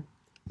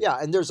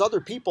 and there's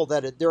other people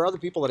that there are other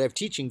people that have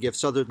teaching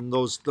gifts other than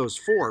those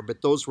 4,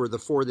 but those were the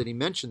 4 that he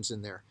mentions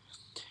in there.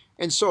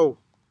 And so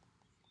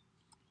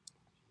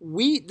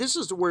this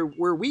is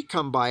where we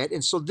come by it,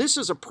 and so this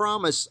is a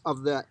promise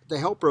of the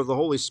helper of the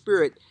Holy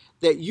Spirit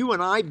that you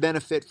and I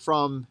benefit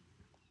from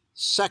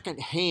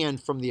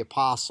secondhand from the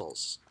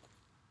apostles.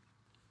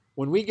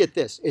 When we get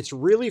this, it's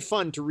really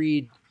fun to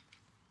read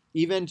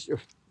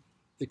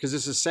because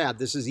this is sad,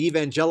 this is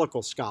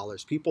evangelical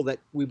scholars, people that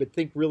we would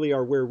think really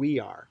are where we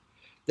are,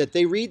 that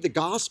they read the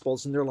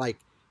Gospels and they're like,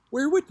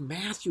 where would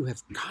Matthew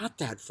have got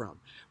that from?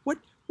 What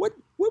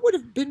what would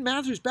have been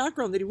Matthew's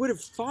background that he would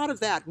have thought of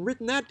that and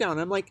written that down?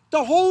 I'm like,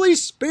 the Holy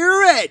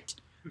Spirit.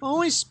 The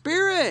Holy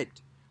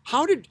Spirit.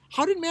 How did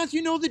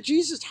Matthew know that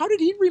Jesus, how did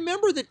he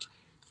remember that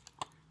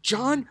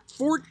John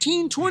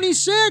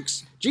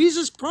 14:26,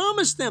 Jesus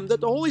promised them that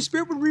the Holy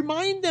Spirit would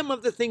remind them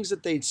of the things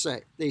that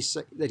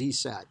that he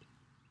said.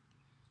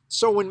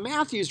 So when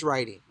Matthew's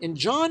writing and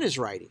John is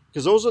writing,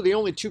 because those are the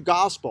only two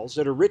gospels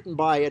that are written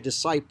by a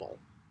disciple,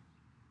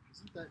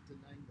 Isn't that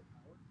denying the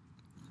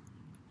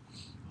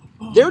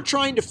power? they're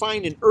trying to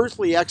find an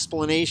earthly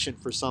explanation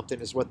for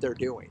something is what they're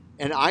doing.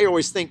 And I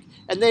always think,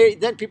 and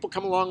then people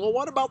come along, well,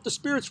 what about the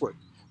Spirit's work?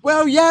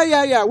 Well,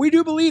 yeah, we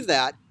do believe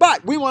that,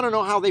 but we want to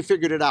know how they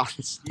figured it out.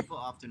 People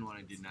often want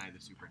to deny the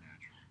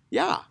supernatural.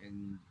 Yeah.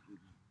 And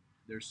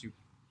they're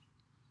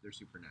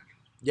supernatural.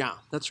 Yeah,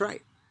 that's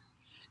right.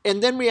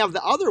 And then we have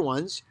the other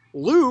ones.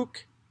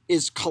 Luke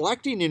is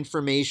collecting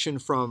information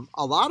from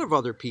a lot of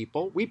other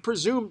people. We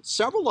presume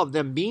several of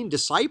them being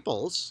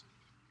disciples.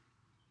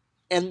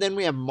 And then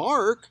we have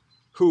Mark,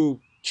 who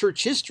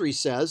church history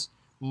says,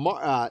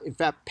 in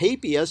fact,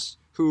 Papias,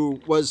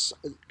 who was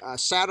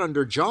sat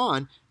under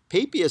John,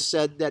 Papias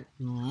said that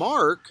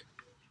Mark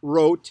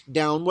wrote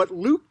down what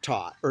Luke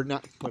taught, or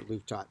not what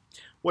Luke taught,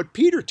 what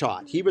Peter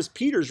taught. He was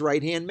Peter's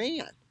right-hand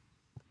man.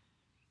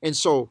 And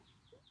so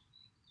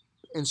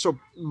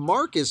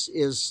Mark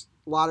is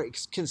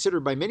considered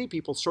by many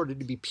people sort of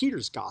to be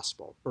Peter's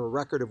gospel, or a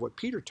record of what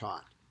Peter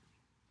taught.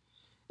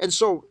 And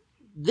so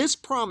this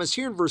promise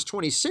here in verse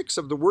 26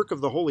 of the work of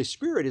the Holy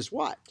Spirit is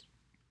what?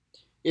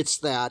 It's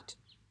that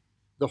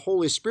the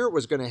Holy Spirit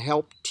was going to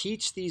help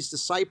teach these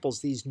disciples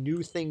these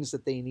new things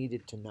that they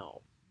needed to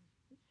know,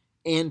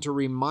 and to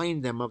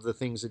remind them of the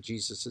things that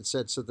Jesus had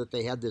said, so that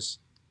they had this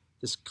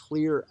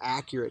clear,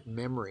 accurate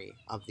memory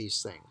of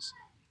these things.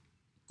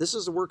 This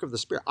is the work of the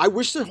Spirit. I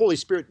wish the Holy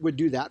Spirit would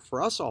do that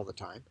for us all the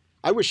time.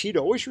 I wish he'd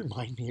always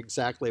remind me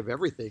exactly of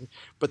everything.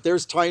 But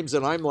there's times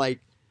that I'm like,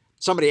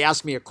 somebody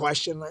asks me a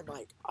question, and I'm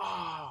like,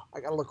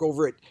 I got to look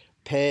over at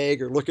Peg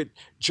or look at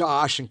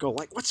Josh and go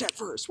like, what's that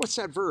verse? What's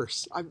that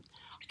verse?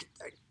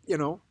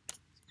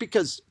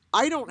 Because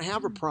I don't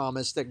have a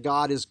promise that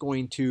God is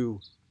going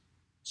to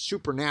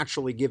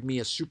supernaturally give me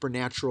a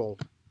supernatural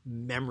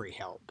memory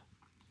help.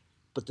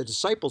 But the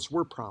disciples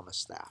were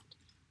promised that.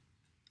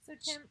 So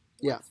Tim,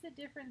 Yeah. what's the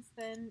difference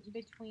then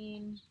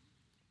between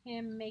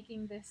him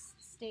making this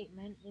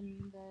statement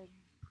in the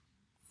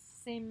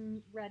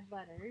same red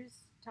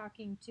letters,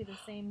 talking to the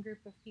same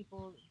group of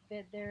people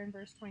that there in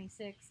verse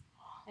 26,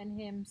 and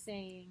him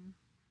saying,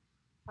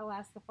 I'll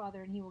ask the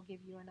Father and he will give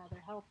you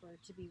another helper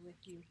to be with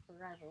you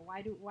forever?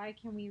 Why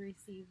can we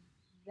receive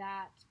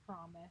that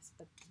promise,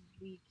 but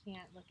we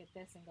can't look at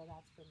this and go,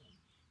 that's for me?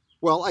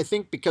 Well, I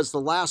think because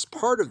the last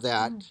part of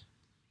that,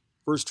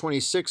 verse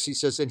 26, he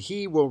says, and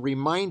he will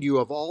remind you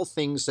of all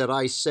things that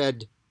I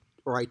said,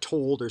 or I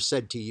told or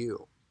said to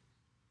you.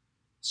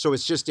 So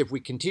it's just, if we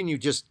continue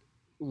just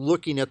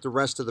looking at the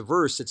rest of the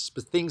verse, it's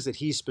the things that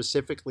he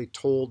specifically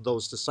told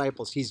those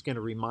disciples. He's going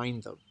to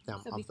remind them So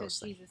of those because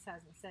things. Jesus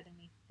hasn't said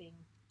anything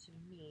to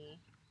me.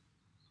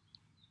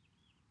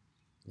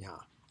 Yeah.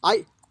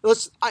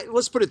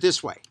 Let's put it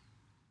this way.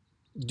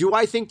 Do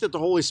I think that the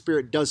Holy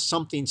Spirit does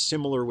something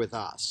similar with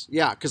us?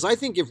 Yeah, because I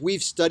think if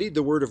we've studied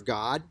the Word of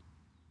God,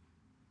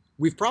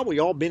 we've probably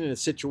all been in a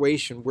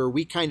situation where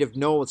we kind of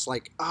know it's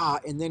like,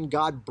 and then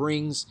God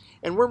brings,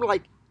 and we're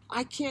like,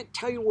 I can't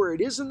tell you where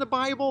it is in the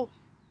Bible,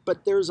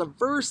 but there's a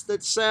verse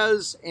that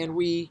says, and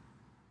we,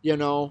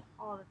 All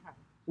the time.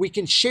 we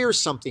can share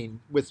something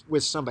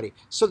with somebody.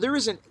 So there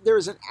is an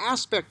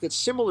aspect that's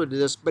similar to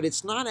this, but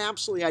it's not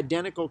absolutely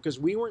identical, because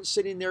we weren't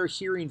sitting there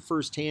hearing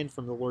firsthand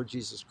from the Lord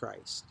Jesus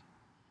Christ.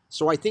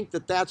 So I think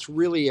that that's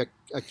really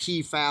a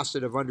key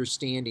facet of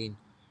understanding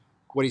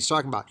what he's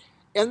talking about.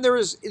 And there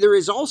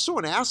is also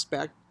an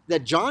aspect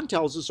that John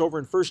tells us over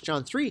in 1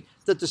 John 3,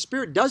 that the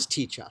Spirit does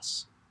teach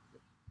us.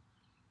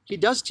 He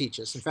does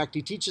teach us. In fact,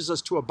 he teaches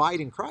us to abide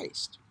in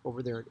Christ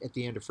over there at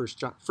the end of 1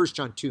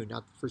 John 2,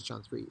 not 1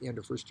 John 3, the end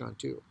of 1 John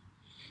 2.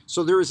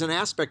 So there is an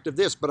aspect of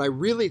this, but I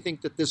really think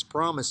that this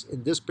promise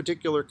in this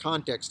particular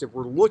context, if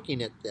we're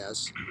looking at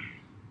this,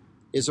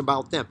 is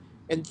about them.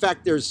 In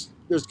fact,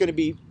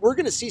 we're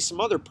going to see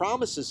some other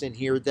promises in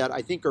here that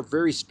I think are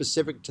very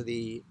specific to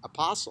the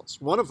apostles.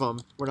 One of them,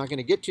 we're not going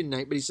to get to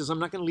tonight, but he says, I'm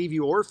not going to leave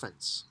you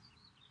orphans.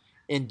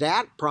 And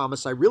that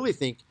promise, I really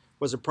think,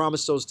 was a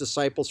promise to those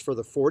disciples for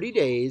the 40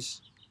 days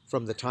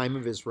from the time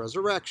of his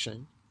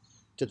resurrection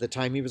to the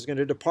time he was going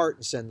to depart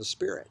and send the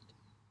Spirit.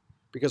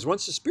 Because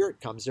once the Spirit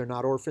comes, they're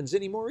not orphans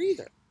anymore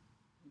either.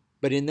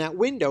 But in that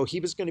window, he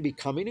was going to be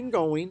coming and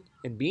going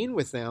and being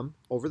with them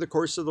over the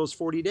course of those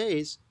 40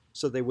 days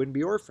so they wouldn't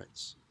be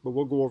orphans. But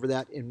we'll go over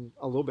that in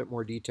a little bit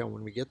more detail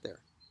when we get there.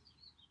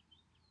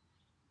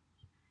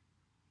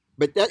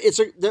 But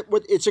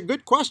it's a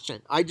good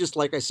question.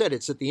 Like I said,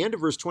 it's at the end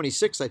of verse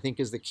 26, I think,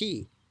 is the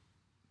key.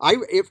 I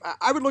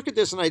would look at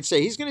this and I'd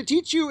say, he's going to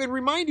teach you and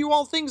remind you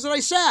all things that I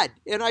said.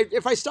 And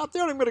if I stop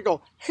there, I'm going to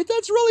go, hey,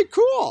 that's really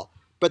cool.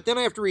 But then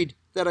I have to read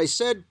that I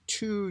said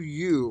to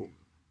you.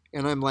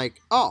 And I'm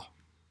like,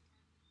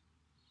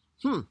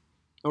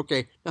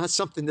 Okay, not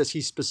something that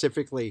he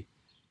specifically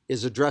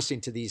is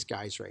addressing to these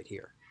guys right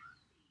here.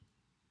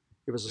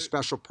 It was a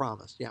special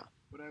promise. Yeah.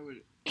 What I would,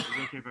 is it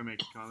okay if I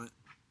make a comment?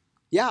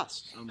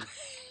 Yes.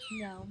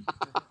 No.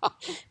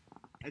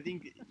 I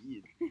think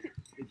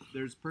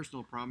there's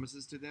personal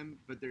promises to them,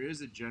 but there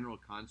is a general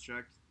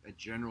construct, a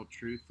general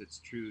truth that's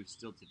true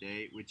still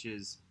today, which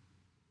is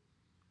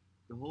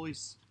the Holy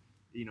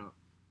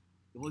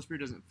Spirit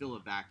doesn't fill a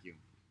vacuum.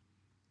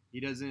 He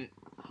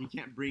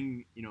can't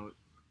bring,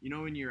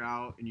 when you're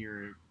out and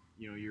you're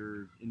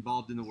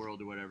involved in the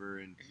world or whatever,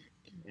 and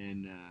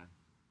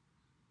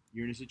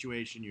you're in a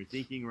situation, you're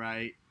thinking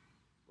right.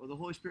 Well, the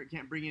Holy Spirit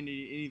can't bring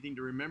anything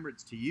to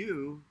remembrance to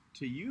you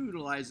to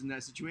utilize in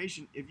that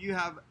situation if you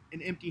have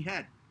an empty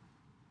head.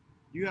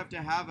 You have to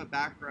have a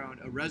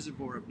background, a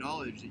reservoir of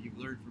knowledge that you've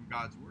learned from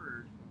God's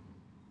Word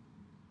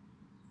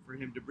for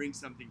Him to bring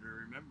something to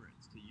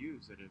remembrance to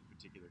use at a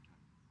particular time,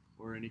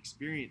 or an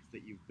experience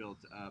that you've built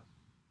up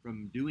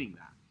from doing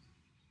that.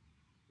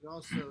 It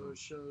also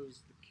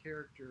shows the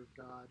character of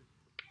God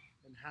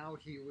and how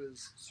He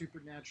was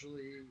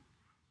supernaturally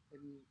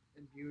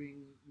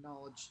imbuing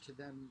knowledge to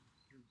them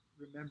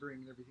through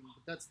remembering and everything.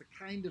 But that's the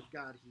kind of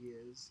God He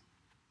is.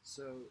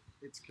 So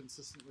it's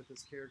consistent with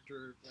His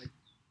character, like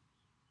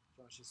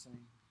Josh is saying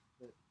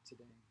that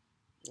today.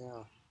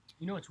 Yeah.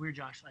 You know what's weird,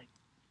 Josh? Like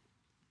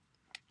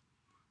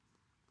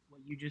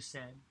what you just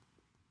said.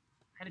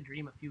 I had a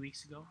dream a few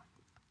weeks ago,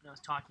 and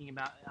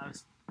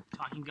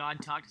God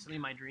talked to somebody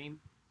in my dream.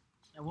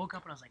 I woke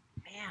up and I was like,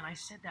 man, I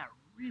said that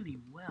really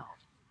well.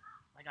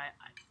 Like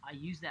I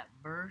used that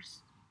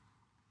verse.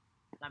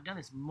 I've done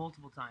this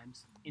multiple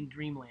times in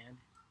Dreamland.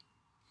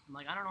 I'm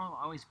like, I don't know,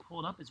 I always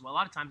pull it up as well. A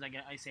lot of times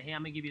I say, hey,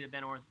 I'm gonna give you the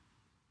Ben Orth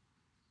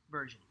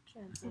version.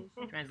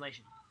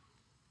 Translation.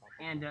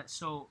 And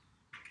so,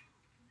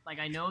 like,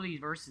 I know these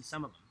verses,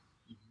 some of them.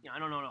 I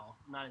don't know it all.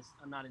 I'm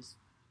not as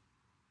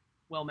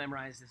well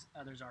memorized as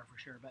others are for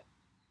sure. But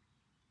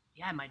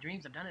yeah, in my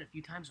dreams, I've done it a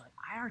few times. Like,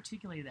 I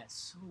articulated that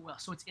so well.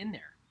 So it's in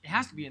there. It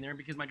has to be in there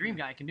because my dream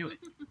guy can do it.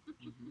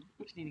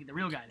 Just need to get the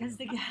real guy to do It's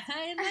the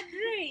guy in the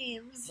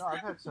dreams. No,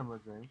 I've had similar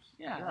dreams.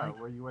 Yeah, like,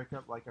 where you wake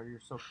up like,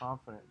 you're so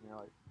confident, and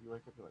you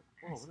wake up, you're like,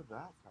 whoa, where did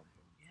that come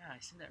from? Yeah, I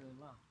said that really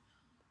well.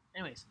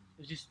 Anyways, it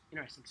was just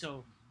interesting.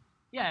 So,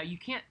 yeah, you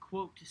can't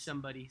quote to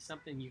somebody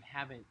something you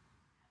haven't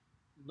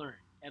learned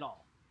at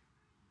all.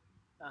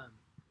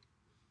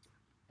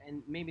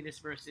 And maybe this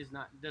verse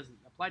doesn't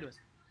apply to us,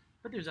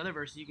 but there's other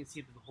verses you can see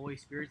that the Holy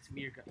Spirit's gonna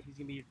be He's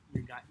gonna be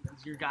your guide.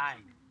 He's your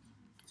guide.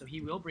 So He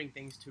will bring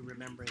things to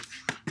remembrance.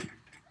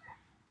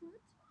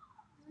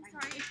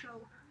 Sorry,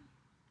 echo.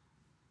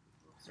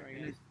 Sorry,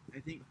 And guys. I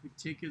think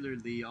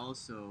particularly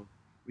also,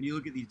 when you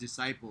look at these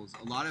disciples,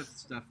 a lot of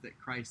stuff that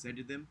Christ said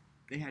to them,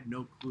 they had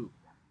no clue.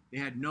 They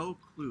had no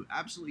clue,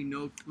 absolutely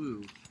no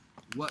clue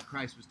what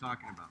Christ was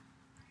talking about.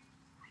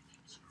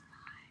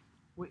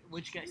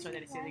 Which guy?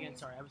 Sorry, say it again.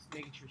 Sorry, I was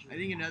making sure. I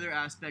think another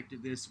aspect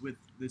of this, with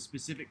the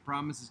specific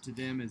promises to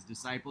them as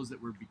disciples that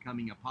were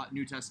becoming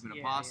New Testament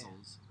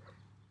apostles,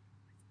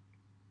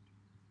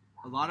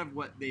 a lot of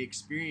what they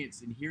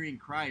experienced in hearing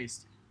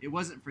Christ, it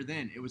wasn't for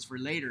then. It was for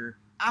later,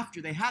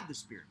 after they had the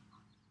Spirit.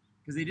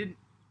 Because it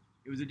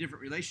was a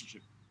different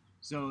relationship.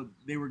 So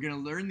they were going to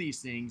learn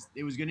these things.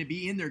 It was going to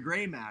be in their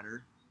gray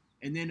matter.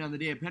 And then on the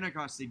day of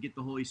Pentecost, they'd get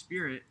the Holy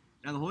Spirit.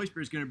 Now the Holy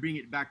Spirit's going to bring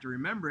it back to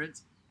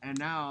remembrance. And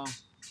now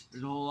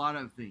there's a whole lot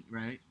of things,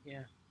 right?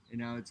 Yeah. And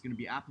now it's going to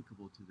be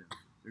applicable to them.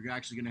 They're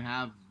actually going to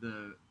have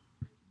the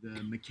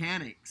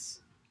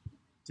mechanics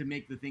to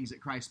make the things that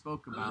Christ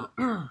spoke about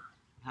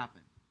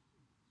happen.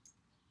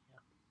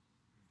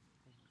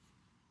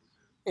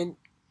 And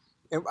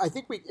I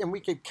think we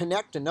could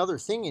connect another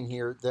thing in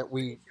here that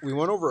we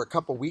went over a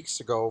couple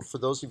weeks ago, for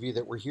those of you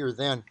that were here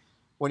then,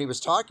 when he was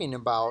talking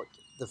about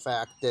the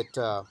fact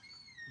that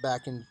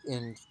back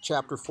in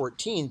chapter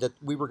 14 that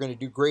we were going to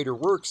do greater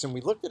works, and we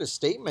looked at a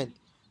statement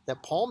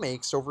that Paul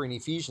makes over in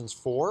Ephesians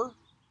 4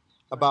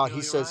 about,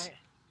 he says,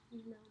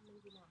 No,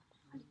 maybe not.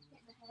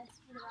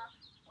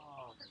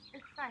 Oh,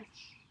 It's fine.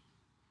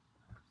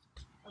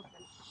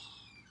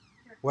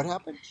 what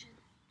happened?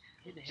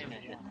 hit the head.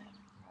 Yeah.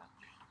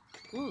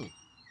 Okay.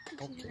 I'm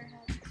gonna say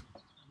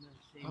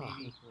maybe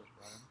Ryan was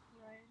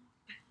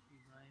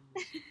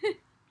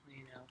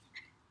playing out.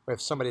 We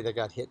have somebody that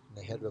got hit in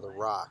the head with a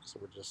rock, so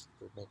we're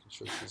making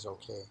sure she's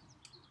okay.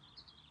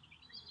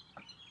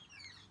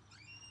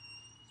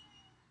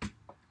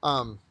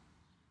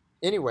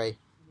 Anyway,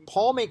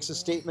 Paul makes a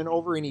statement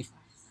over in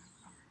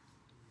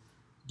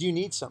do you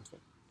need something?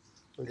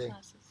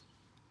 Glasses.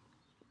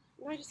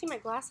 No, I just see my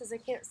glasses. I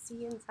can't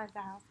see inside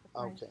the house with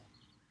my Okay.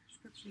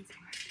 prescriptions.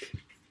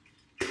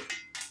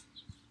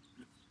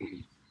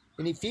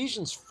 In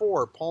Ephesians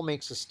 4, Paul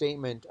makes a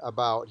statement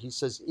about, he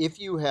says, if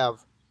you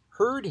have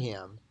heard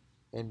him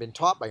and been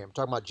taught by him,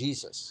 talking about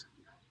Jesus.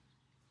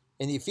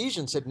 And the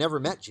Ephesians had never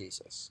met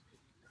Jesus.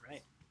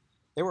 Right.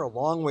 They were a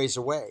long ways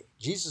away.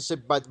 Jesus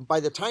said, by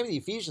the time the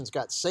Ephesians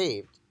got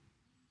saved,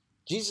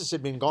 Jesus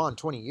had been gone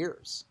 20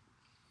 years.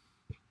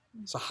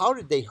 So how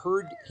did they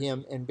heard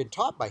him and been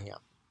taught by him?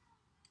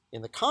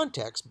 in the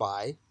context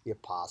by the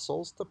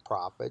apostles, the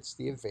prophets,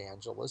 the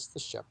evangelists, the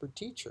shepherd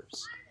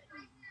teachers.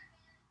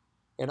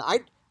 And I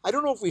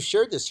don't know if we've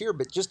shared this here,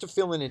 but just to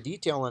fill in a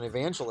detail on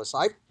evangelists,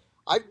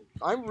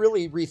 I'm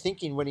really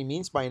rethinking what he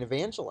means by an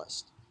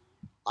evangelist.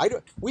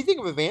 We think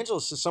of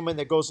evangelist as someone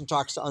that goes and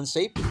talks to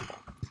unsaved people.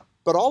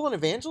 But all an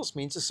evangelist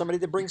means is somebody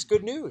that brings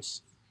good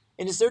news.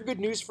 And is there good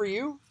news for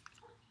you?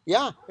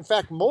 Yeah. In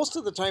fact, most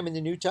of the time in the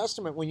New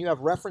Testament, when you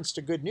have reference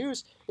to good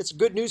news, it's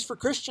good news for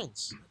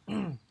Christians.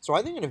 So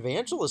I think an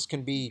evangelist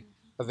can be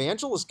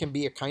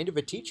a kind of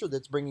a teacher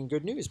that's bringing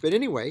good news. But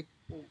anyway.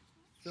 Well,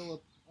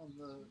 Philip on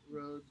the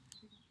road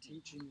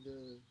teaching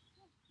the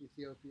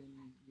Ethiopian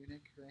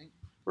eunuch, right?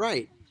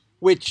 Right.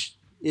 Which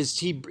is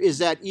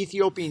that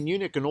Ethiopian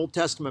eunuch an Old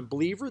Testament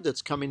believer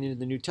that's coming into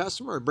the New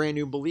Testament or a brand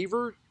new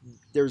believer?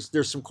 There's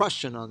some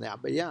question on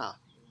that, but yeah.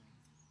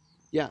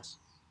 Yes.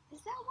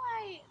 Is that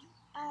why,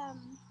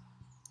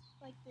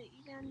 like the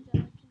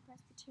Evangelical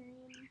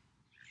Presbyterian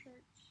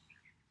Church,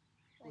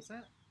 like What's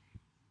that?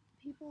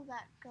 people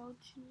that go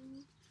to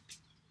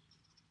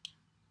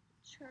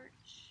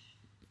church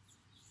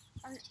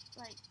are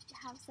like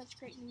have such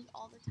great news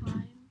all the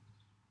time,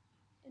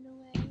 in a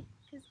way?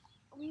 Because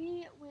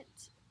we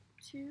went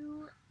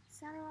to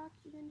Saddle Rock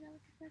Evangelical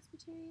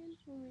Presbyterian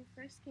when we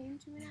first came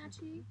to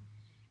Wenatchee,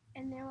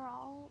 and they were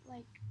all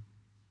like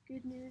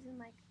good news and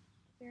like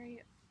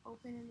very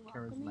open and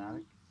welcoming.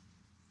 Charismatic?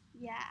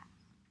 Yeah.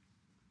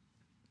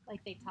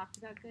 Like they talked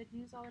about good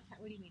news all the time?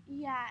 What do you mean?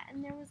 Yeah,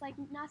 and there was like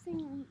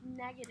nothing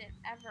negative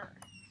ever,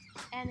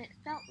 and it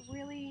felt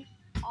really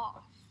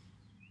off.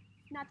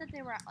 Not that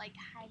they were like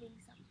hiding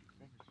something,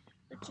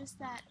 but just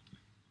that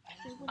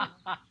they wouldn't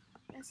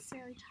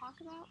necessarily talk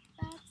about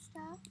that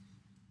stuff.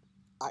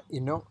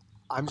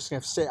 I'm just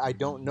going to say I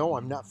don't know.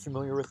 I'm not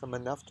familiar with them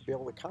enough to be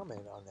able to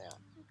comment on that.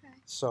 Okay.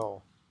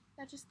 So.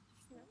 That just.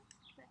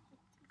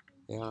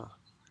 Yeah.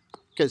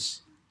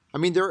 Because,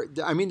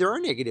 there are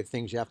negative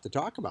things you have to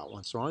talk about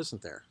once in a while,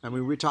 isn't there? I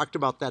mean, we talked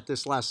about that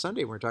this last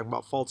Sunday. We were talking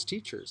about false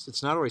teachers.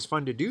 It's not always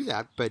fun to do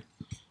that, but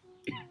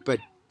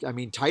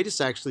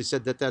Titus actually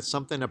said that that's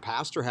something a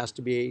pastor has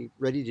to be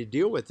ready to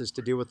deal with, is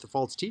to deal with the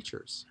false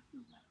teachers.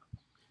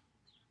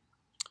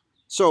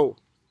 So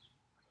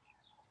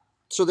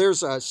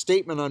there's a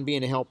statement on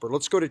being a helper.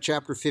 Let's go to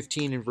chapter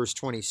 15 and verse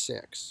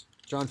 26.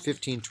 John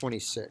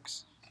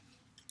 15:26.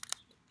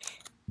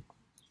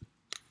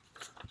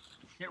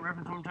 Get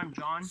reference one time,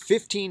 John.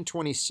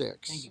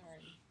 15:26. Thank you.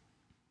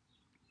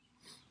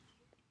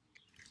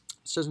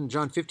 It says in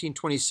John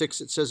 15:26,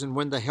 it says, "And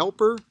when the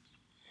helper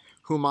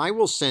whom I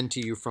will send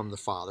to you from the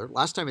Father,"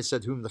 last time it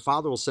said whom the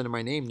Father will send in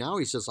my name, now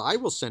he says I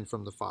will send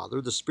from the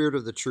Father, the Spirit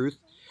of the truth,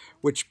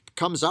 which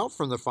comes out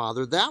from the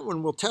Father, that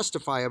one will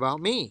testify about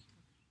me.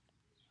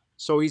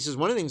 So he says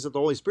one of the things that the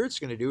Holy Spirit's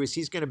going to do is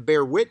he's going to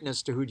bear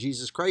witness to who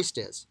Jesus Christ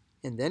is.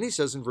 And then he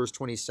says in verse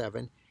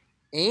 27,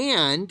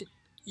 "And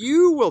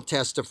you will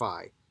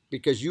testify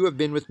because you have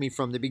been with me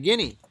from the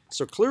beginning."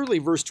 So clearly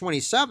verse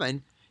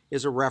 27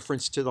 is a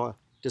reference to the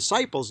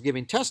disciples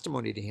giving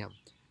testimony to him.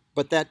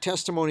 But that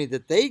testimony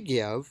that they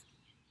give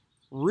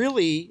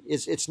really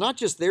it's not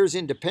just theirs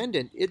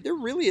independent. There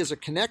really is a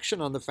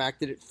connection on the fact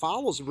that it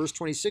follows in verse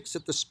 26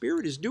 that the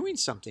Spirit is doing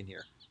something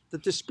here,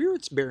 that the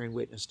Spirit's bearing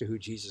witness to who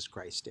Jesus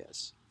Christ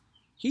is.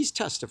 He's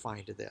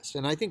testifying to this.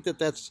 And I think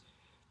that's,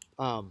 it's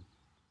going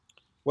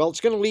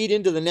to lead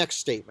into the next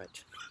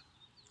statement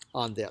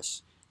on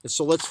this. And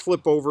so let's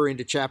flip over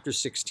into chapter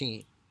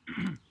 16.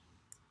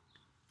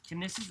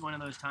 And this is one of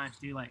those times,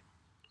 too, like,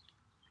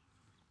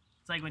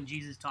 it's like when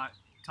Jesus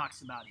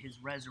talks about his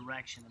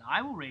resurrection, that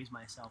I will raise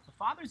myself. The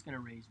Father's going to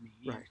raise me.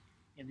 Right.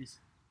 And this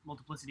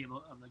multiplicity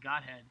of the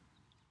Godhead.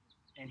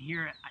 And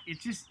here,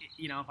 it's just,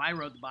 if I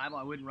wrote the Bible,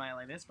 I wouldn't write it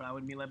like this, but I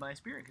wouldn't be led by the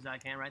Spirit because I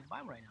can't write the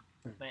Bible right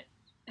now. Right.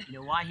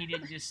 But, why he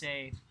didn't just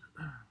say,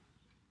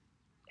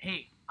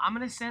 hey, I'm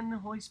going to send the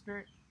Holy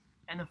Spirit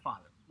and the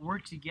Father.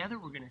 Work together,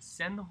 we're going to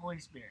send the Holy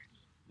Spirit.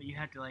 But you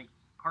have to,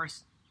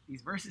 parse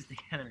these verses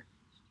together.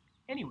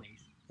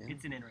 Anyways,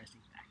 It's an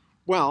interesting fact.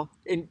 Well,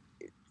 and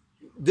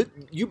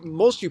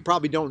most of you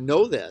probably don't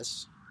know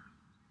this,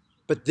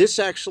 but this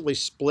actually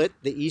split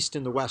the East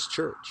and the West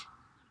Church.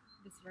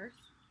 This verse?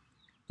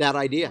 That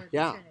idea,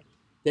 yeah.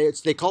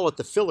 They call it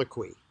the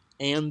Filioque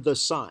and the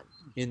Son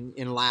in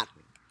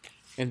Latin.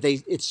 And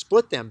it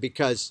split them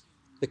because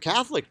the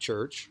Catholic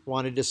Church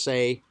wanted to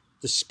say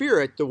the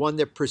Spirit, the one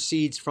that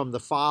proceeds from the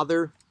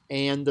Father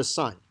and the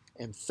Son,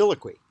 and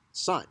Filioque,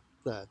 Son,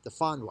 the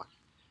fond one.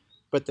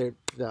 But the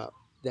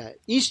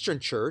Eastern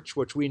Church,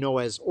 which we know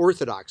as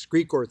Orthodox,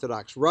 Greek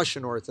Orthodox,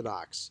 Russian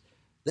Orthodox,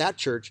 that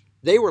church,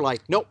 they were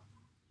like, nope,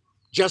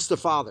 just the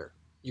Father.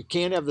 You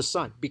can't have the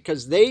Son.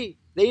 Because they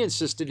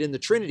insisted in the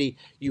Trinity,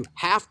 you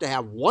have to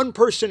have one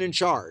person in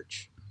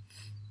charge.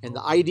 And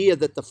the idea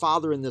that the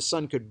Father and the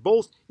Son could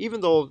both,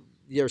 even though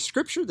there's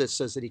scripture that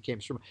says that he came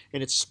from,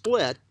 and it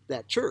split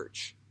that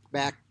church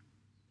back,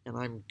 and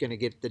I'm going to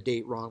get the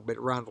date wrong, but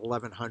around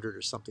 1100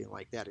 or something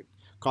like that. It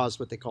caused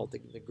what they called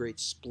the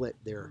great split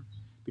there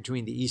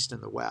between the East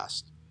and the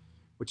West,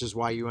 which is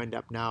why you end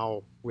up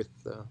now with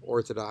the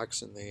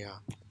Orthodox and the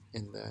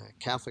in the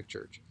Catholic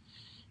Church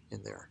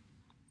in there.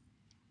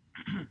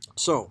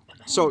 So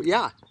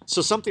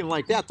something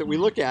like that we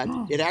look at,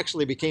 it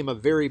actually became a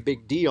very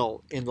big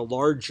deal in the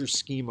larger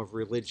scheme of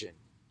religion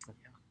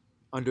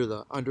under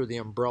the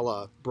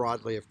umbrella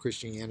broadly of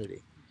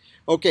Christianity.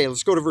 Okay,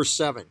 let's go to verse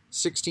 7,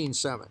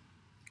 16:7.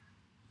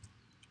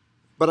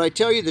 But I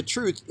tell you the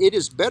truth, it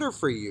is better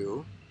for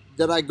you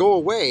that I go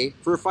away,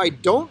 for if I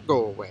don't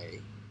go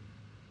away,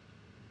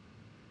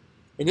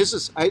 and this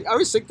is, I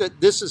always think that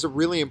this is a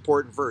really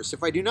important verse.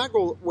 If I do not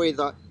go away,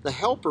 the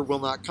helper will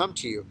not come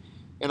to you.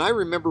 And I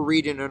remember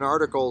reading an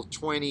article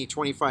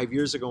 25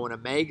 years ago in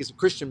a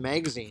Christian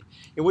magazine,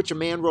 in which a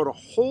man wrote a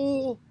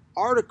whole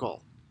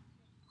article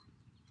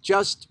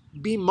just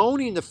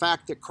bemoaning the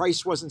fact that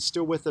Christ wasn't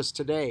still with us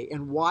today,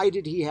 and why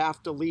did he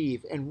have to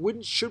leave?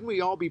 And shouldn't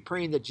we all be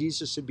praying that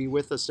Jesus should be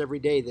with us every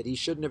day, that he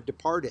shouldn't have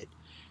departed?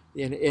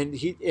 And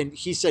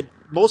he said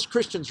most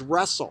Christians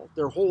wrestle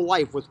their whole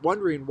life with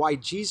wondering why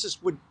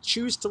Jesus would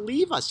choose to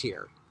leave us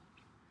here.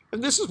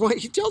 And this is what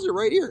he tells you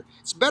right here.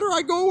 It's better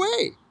I go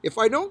away. If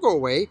I don't go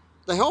away,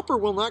 the helper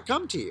will not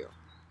come to you.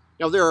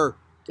 Now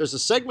there's a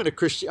segment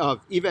of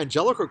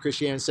evangelical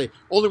Christianity say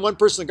only one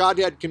person of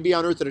Godhead can be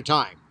on earth at a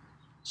time.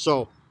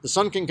 So the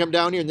Son can come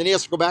down here and then he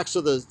has to go back so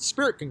the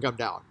Spirit can come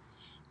down.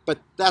 But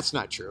that's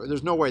not true.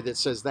 There's no way that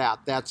says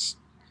that.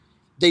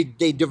 They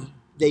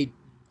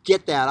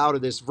get that out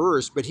of this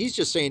verse, but he's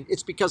just saying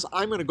it's because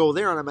I'm going to go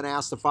there and I'm going to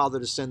ask the Father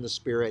to send the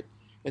Spirit,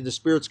 and the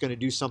Spirit's going to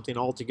do something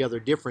altogether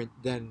different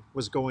than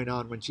was going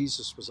on when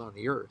Jesus was on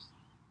the earth.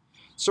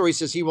 So he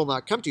says he will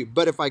not come to you,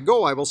 but if I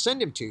go, I will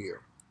send him to you.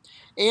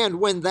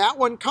 And when that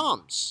one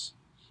comes,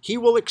 he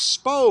will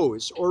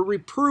expose or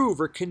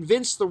reprove or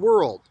convince the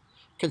world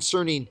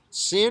concerning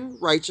sin,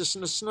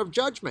 righteousness, and of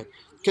judgment.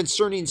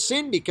 Concerning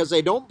sin, because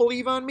they don't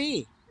believe on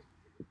me.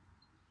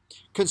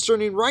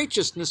 Concerning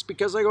righteousness,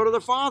 because I go to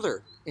the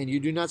Father, and you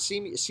do not see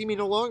me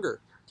no longer.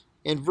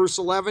 And verse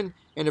 11,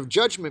 and of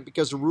judgment,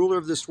 because the ruler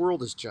of this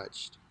world is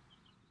judged.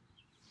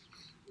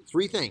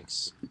 Three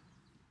things.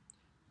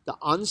 The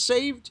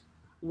unsaved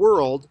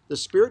world, the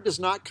Spirit does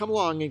not come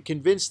along and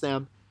convince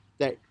them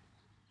that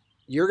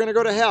you're going to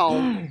go to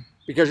hell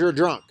because you're a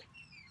drunk.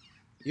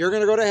 You're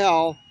going to go to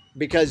hell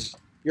because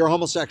you're a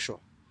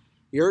homosexual.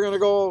 You're going to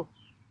go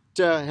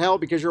to hell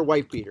because you're a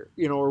wife beater,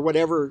 or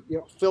whatever,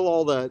 fill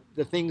all the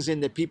things in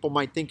that people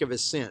might think of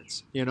as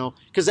sins,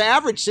 because the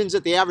average sins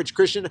that the average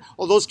Christian,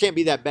 those can't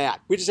be that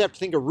bad. We just have to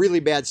think of really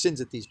bad sins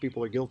that these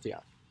people are guilty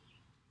of.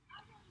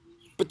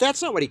 But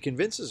that's not what he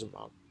convinces them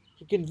of.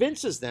 He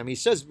convinces them, he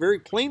says very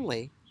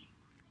plainly,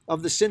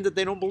 of the sin that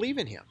they don't believe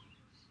in him.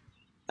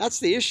 That's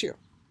the issue.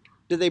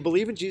 Do they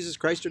believe in Jesus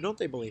Christ or don't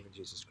they believe in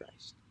Jesus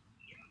Christ?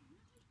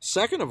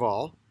 Second of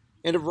all,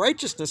 and of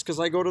righteousness, because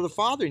I go to the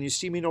Father and you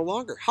see me no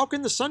longer. How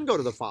can the Son go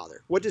to the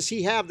Father? What does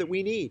he have that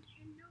we need?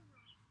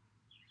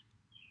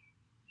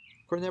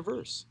 According to that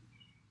verse.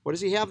 What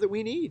does he have that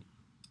we need?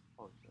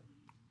 Holy Spirit.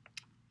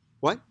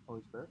 What?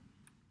 Holy Spirit?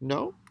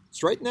 No,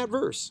 it's right in that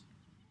verse.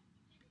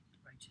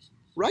 Righteousness.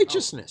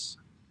 Righteousness.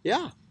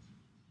 Yeah.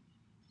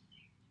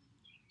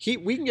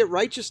 We can get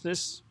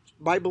righteousness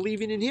by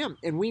believing in him,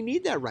 and we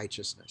need that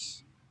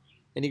righteousness.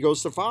 And he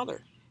goes to the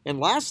Father. And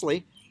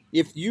lastly,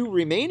 if you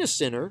remain a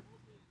sinner,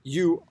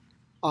 you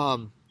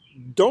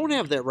don't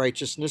have that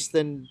righteousness,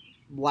 then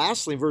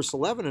lastly, verse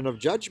 11, and of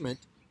judgment,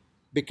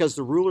 because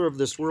the ruler of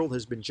this world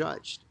has been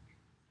judged.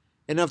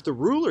 And if the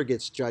ruler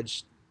gets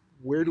judged,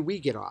 where do we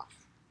get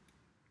off?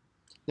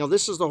 Now,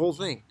 this is the whole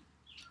thing.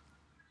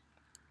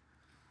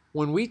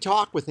 When we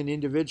talk with an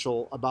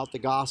individual about the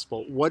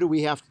gospel, what do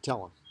we have to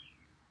tell them?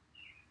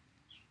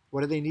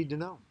 What do they need to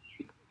know?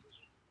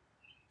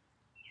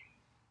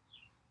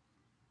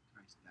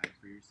 Christ died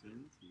for your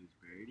sins, he was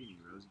buried, and he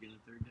rose again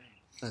the third day.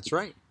 That's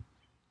right.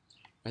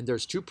 And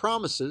there's two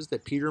promises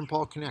that Peter and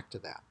Paul connect to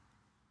that.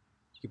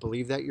 You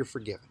believe that, you're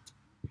forgiven.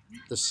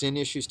 The sin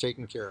issue's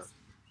taken care of.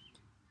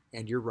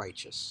 And you're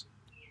righteous.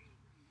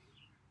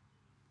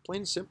 Plain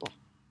and simple.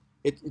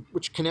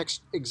 Which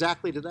connects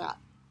exactly to that.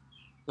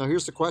 Now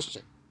here's the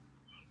question.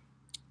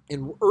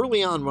 And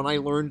early on when I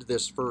learned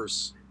this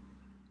verse,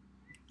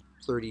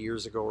 30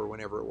 years ago or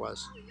whenever it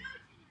was,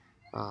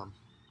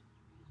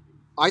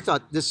 I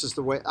thought this is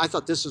what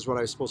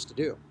I was supposed to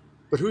do.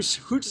 But who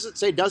does it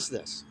say does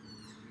this?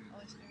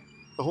 Holy Spirit.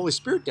 The Holy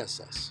Spirit does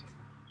this.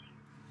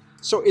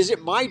 So is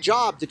it my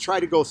job to try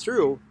to go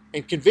through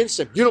and convince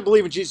them, you don't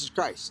believe in Jesus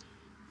Christ?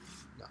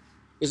 No.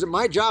 Is it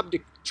my job to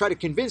try to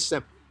convince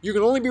them, you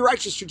can only be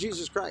righteous through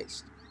Jesus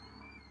Christ?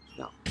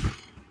 No.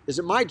 Is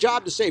it my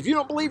job to say, if you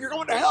don't believe, you're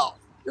going to hell,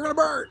 you're going to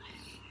burn?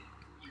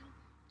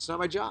 It's not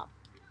my job.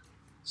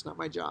 It's not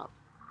my job.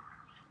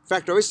 In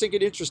fact, I always think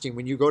it interesting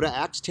when you go to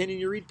Acts 10 and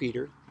you read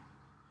Peter,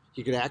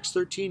 you go to Acts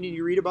 13 and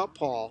you read about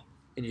Paul,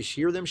 and you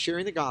hear them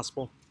sharing the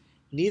gospel,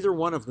 neither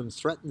one of them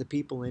threatened the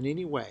people in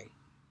any way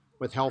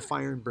with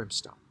hellfire and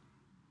brimstone,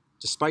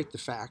 despite the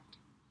fact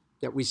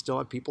that we still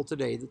have people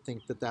today that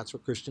think that that's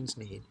what Christians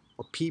need,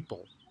 or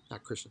people,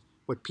 not Christians,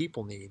 what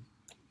people need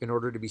in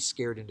order to be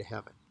scared into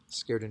heaven,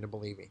 scared into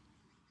believing.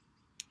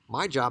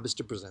 My job is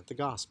to present the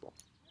gospel.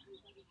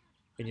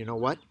 And you know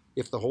what?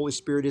 If the Holy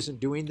Spirit isn't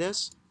doing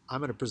this, I'm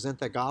going to present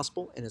that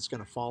gospel and it's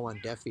going to fall on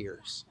deaf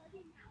ears.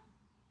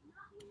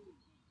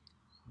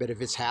 But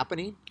if it's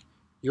happening,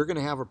 you're going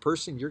to have a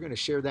person, you're going to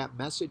share that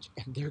message,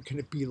 and they're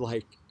going to be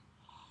like,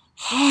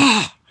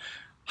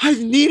 I've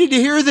needed to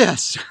hear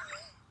this.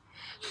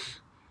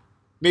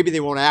 Maybe they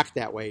won't act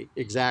that way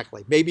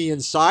exactly. Maybe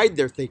inside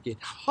they're thinking,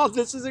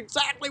 this is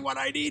exactly what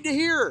I need to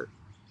hear.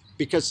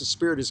 Because the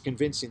Spirit is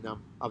convincing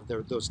them of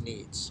those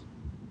needs.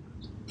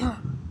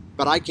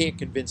 But I can't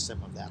convince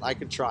them of that. I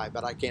can try,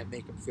 but I can't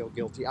make them feel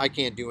guilty. I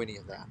can't do any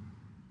of that.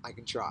 I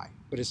can try,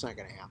 but it's not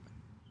going to happen.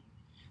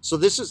 So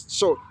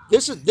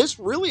this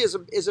really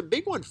is a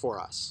big one for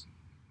us.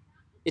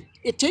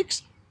 It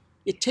takes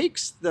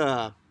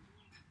the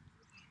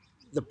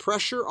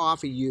pressure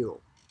off of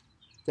you,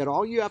 that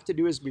all you have to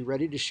do is be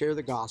ready to share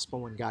the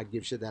gospel when God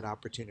gives you that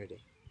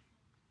opportunity.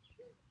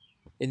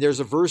 And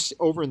there's a verse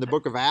over in the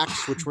book of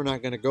Acts, which we're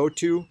not going to go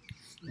to,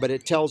 but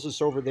it tells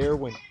us over there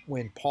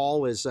when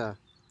Paul is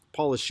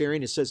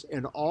sharing, it says,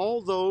 and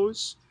all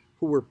those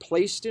who were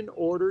placed in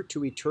order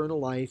to eternal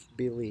life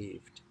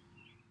believed.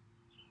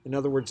 In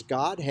other words,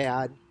 God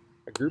had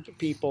a group of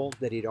people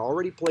that he'd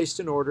already placed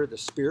in order. The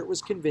Spirit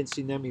was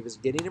convincing them. He was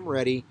getting them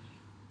ready.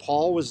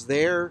 Paul was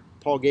there.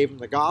 Paul gave them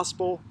the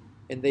gospel,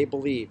 and they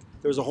believed.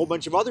 There was a whole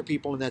bunch of other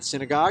people in that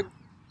synagogue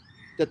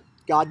that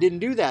God didn't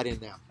do that in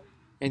them.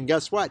 And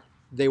guess what?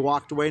 They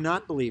walked away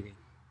not believing.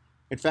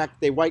 In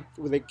fact, they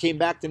came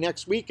back the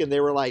next week, and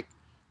they were like,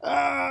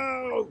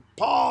 oh,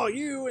 Paul,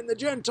 you and the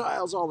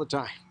Gentiles all the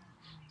time.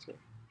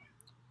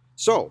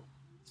 So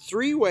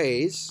 3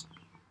 ways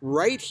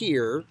right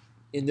here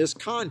in this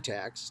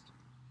context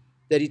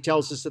that he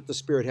tells us that the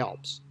Spirit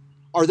helps.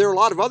 Are there a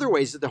lot of other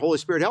ways that the Holy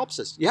Spirit helps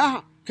us?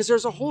 Yeah, because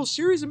there's a whole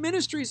series of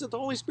ministries that the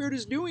Holy Spirit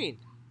is doing.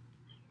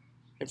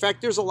 In fact,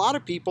 there's a lot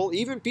of people,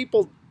 even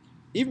people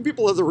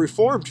of the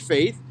Reformed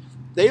faith,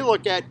 they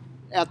look at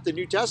the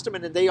New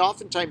Testament and they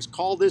oftentimes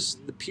call this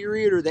the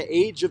period or the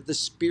age of the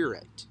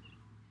Spirit,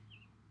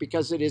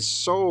 because it is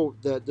so,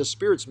 the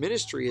Spirit's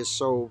ministry is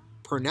so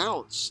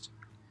pronounced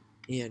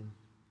in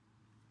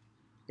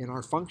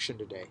our function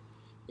today.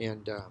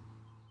 And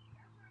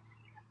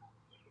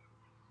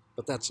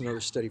but that's another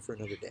study for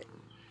another day.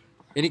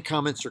 Any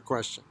comments or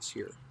questions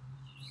here?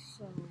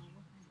 So,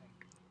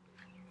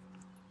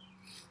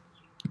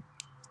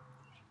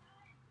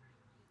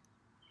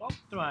 well,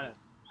 throw out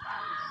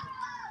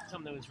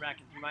something that was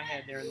racking through my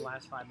head there in the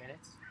last 5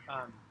 minutes.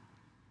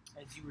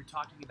 As you were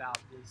talking about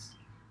this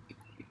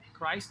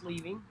Christ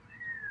leaving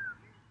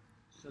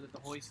so that the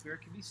Holy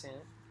Spirit could be sent.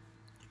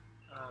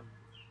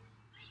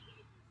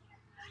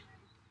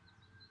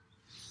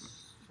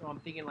 So I'm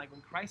thinking, like,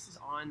 when Christ is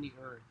on the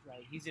earth,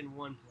 right, he's in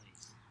one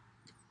place.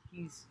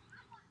 He's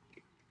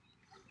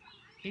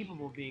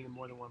capable of being in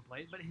more than one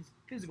place, but his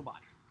physical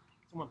body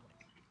is in one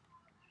place.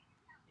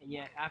 And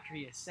yet, after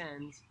he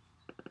ascends,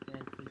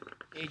 and for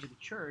the age of the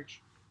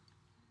church,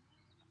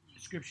 the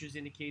scriptures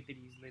indicate that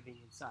he's living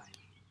inside.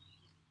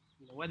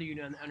 You know, whether you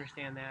don't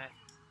understand that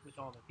with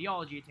all the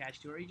theology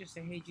attached to it, or you just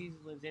say, hey,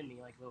 Jesus lives in me,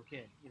 like a little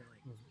kid. You know,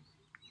 like,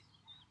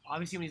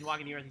 obviously when he's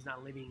walking the earth, he's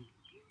not living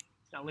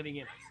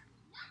in us.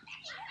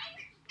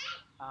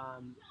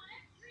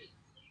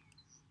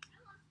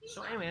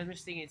 So anyway, I'm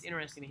just thinking it's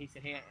interesting that he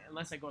said, hey,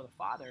 unless I go to the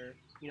Father,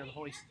 you know,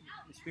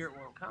 the Spirit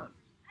won't come.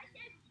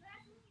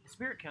 The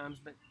Spirit comes,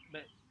 but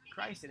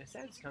Christ, in a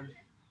sense, comes to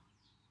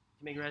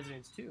make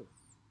residence too.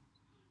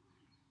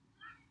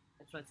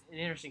 So it's an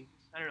interesting,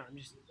 I don't know,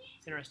 it's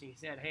interesting he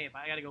said, hey, if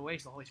I got to go away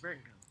so the Holy Spirit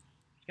can come.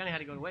 You kind of had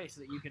to go away so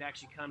that you could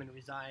actually come and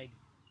reside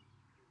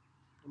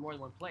in more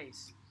than one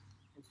place,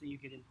 and so you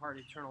could impart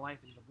eternal life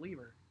into the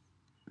believer.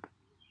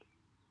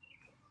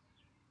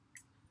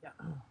 Yeah.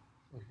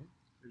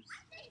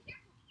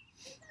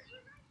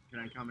 Can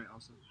I comment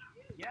also?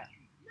 Yeah.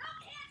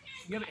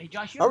 Hey,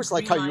 Josh, I always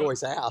like how you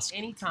always ask.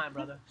 Anytime,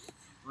 brother.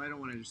 Well, I don't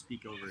want to just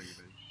speak over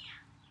anybody.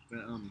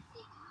 But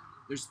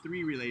there's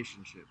 3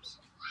 relationships.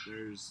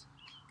 There's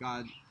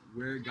God,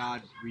 where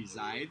God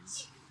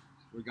resides.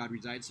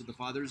 So the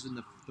Father's in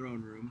the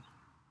throne room.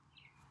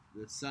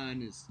 The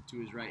Son is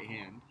to his right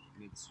hand.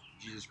 And it's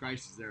Jesus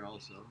Christ is there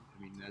also.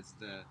 I mean, that's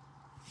the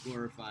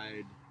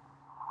glorified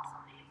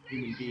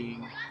human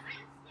being.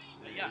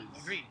 Yeah,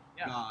 agreed.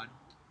 Yeah. God.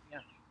 Yeah.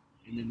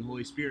 And then the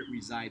Holy Spirit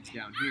resides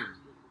down here.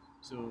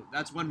 So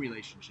that's one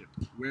relationship,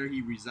 where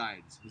he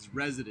resides, his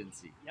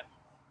residency. Yep.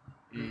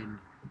 And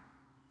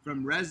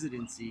from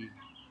residency,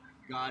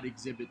 God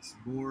exhibits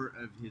more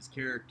of his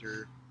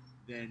character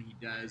than he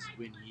does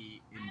when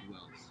he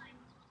indwells.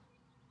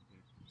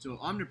 So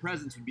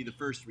omnipresence would be the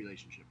first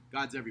relationship.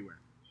 God's everywhere.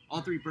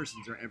 All 3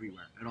 persons are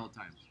everywhere at all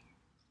times.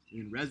 And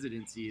then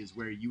residency is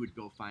where you would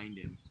go find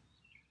him.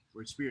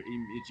 Where spirit,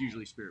 it's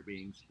usually spirit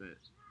beings, but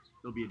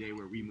there'll be a day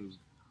where we move the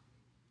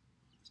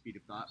speed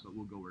of thought, but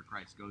we'll go where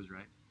Christ goes,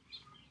 right?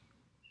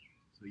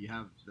 So you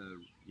have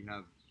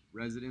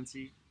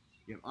residency,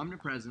 you have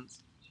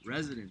omnipresence,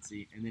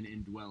 residency, and then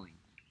indwelling.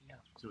 Yeah.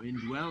 So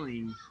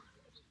indwelling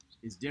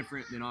is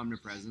different than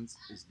omnipresence,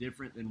 is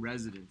different than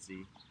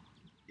residency.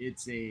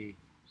 It's a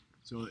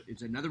So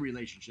it's another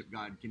relationship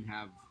God can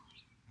have,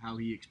 how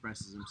he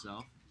expresses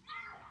himself.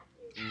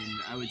 And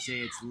I would say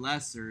it's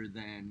lesser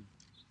than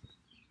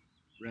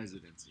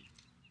residency.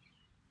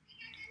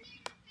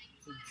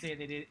 So you'd say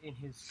that in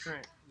his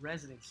current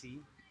residency,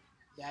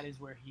 that is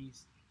where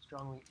he's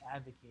strongly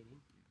advocating.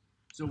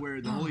 So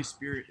where the Holy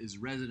Spirit is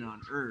resident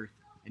on earth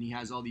and he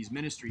has all these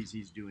ministries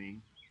he's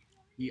doing,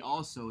 he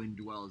also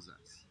indwells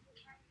us.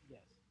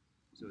 Yes.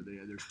 So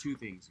there's two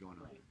things going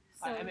on. Right.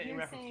 So I meant in you're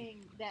reference to-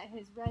 saying that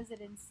his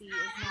residency is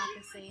not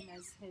the same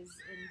as his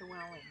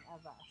indwelling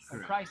of us. So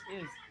Correct. Christ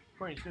is,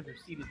 according to Scripture,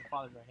 seated at the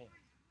Father's right hand.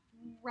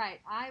 Right.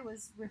 I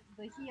was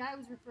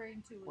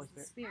referring to was Holy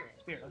the Spirit.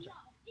 Spirit, I'm sorry.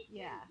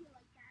 Yeah.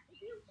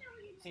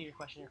 Say your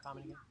question or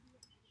comment again.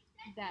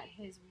 That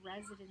his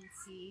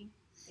residency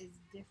is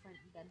different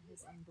than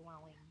his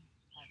indwelling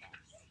of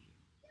us.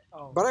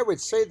 Oh, But I would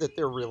say that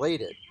they're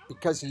related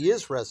because he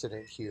is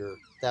resident here.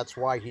 That's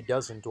why he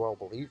does indwell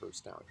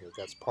believers down here.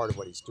 That's part of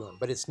what he's doing.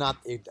 But it's not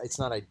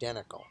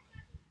identical.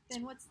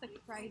 Then what's the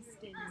Christ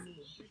in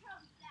me?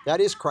 That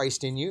is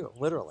Christ in you,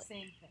 literally.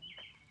 Same thing.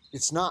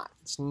 It's not.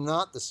 It's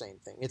not the same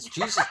thing. It's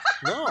Jesus.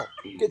 No,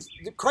 it's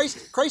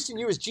Christ. Christ in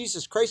you is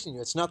Jesus Christ in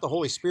you. It's not the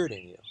Holy Spirit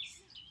in you.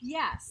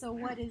 Yeah. So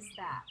what is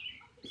that?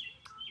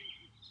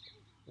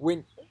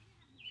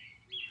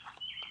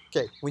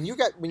 When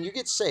you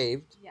get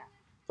saved, Yeah.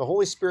 the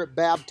Holy Spirit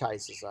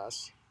baptizes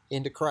us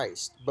into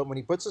Christ. But when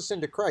he puts us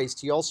into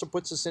Christ, he also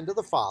puts us into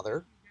the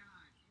Father,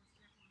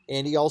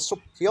 and he also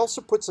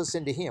puts us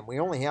into him. We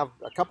only have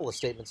a couple of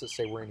statements that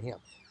say we're in him.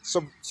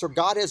 So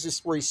God has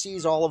this where he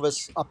sees all of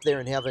us up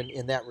there in heaven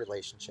in that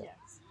relationship.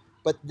 Yes.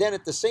 But then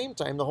at the same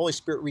time, the Holy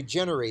Spirit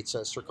regenerates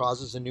us or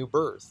causes a new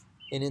birth.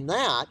 And in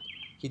that,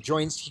 he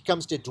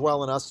comes to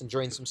dwell in us and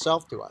joins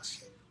himself to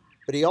us.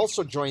 But he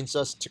also joins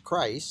us to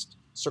Christ.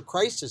 So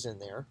Christ is in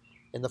there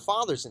and the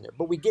Father's in there.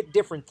 But we get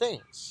different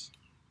things.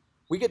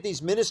 We get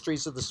these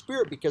ministries of the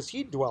Spirit because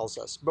he dwells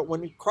us. But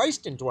when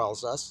Christ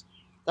indwells us,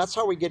 that's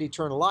how we get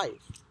eternal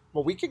life.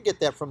 Well, we could get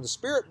that from the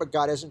Spirit, but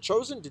God hasn't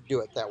chosen to do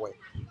it that way.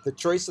 The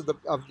choice of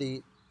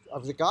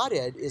the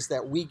Godhead is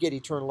that we get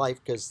eternal life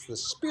because the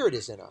Spirit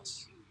is in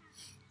us.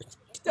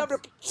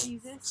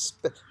 Jesus.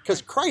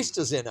 Because Christ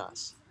is in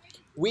us.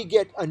 We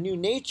get a new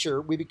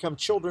nature. We become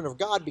children of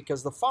God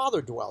because the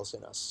Father dwells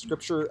in us.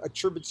 Scripture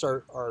attributes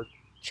our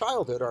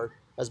childhood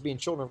as being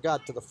children of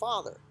God to the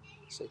Father.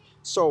 See?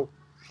 So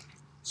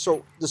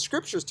the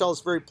Scriptures tell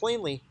us very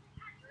plainly,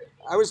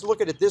 I always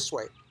look at it this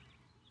way.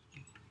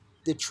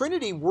 The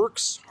Trinity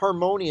works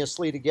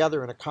harmoniously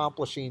together in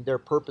accomplishing their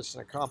purpose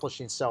and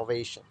accomplishing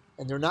salvation.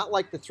 And they're not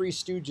like the Three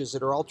Stooges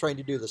that are all trying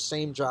to do the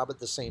same job at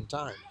the same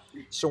time.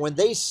 So when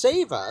they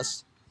save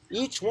us,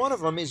 each one of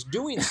them is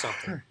doing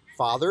something.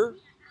 Father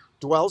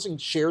dwells and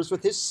shares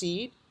with his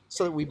seed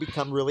so that we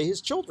become really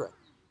his children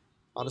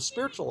on a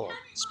spiritual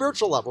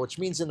level, which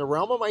means in the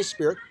realm of my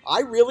spirit, I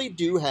really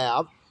do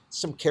have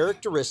some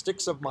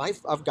characteristics of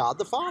God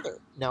the Father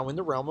now in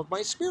the realm of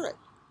my spirit.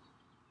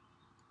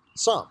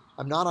 Some.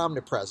 I'm not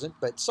omnipresent,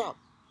 but some.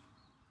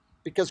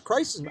 Because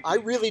I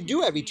really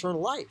do have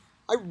eternal life.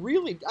 I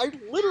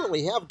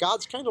literally have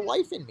God's kind of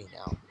life in me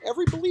now.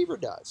 Every believer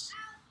does.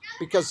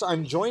 Because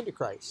I'm joined to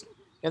Christ.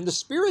 And the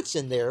Spirit's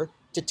in there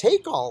to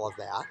take all of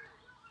that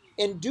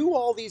and do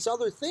all these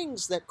other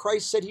things that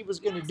Christ said he was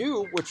going to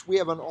do, which we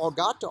haven't all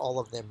got to all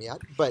of them yet,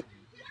 but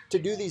to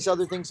do these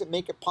other things that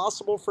make it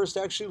possible for us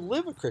to actually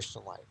live a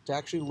Christian life, to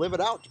actually live it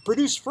out, to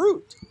produce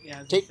fruit. Yeah,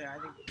 I was Take- gonna say,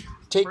 I think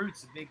take-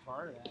 fruit's a big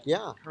part of that.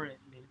 Yeah.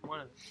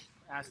 One of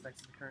the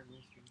aspects of the current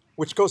ministry.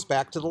 Which goes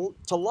back to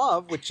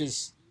love, which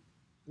is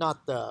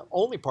not the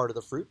only part of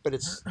the fruit, but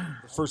it's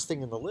the first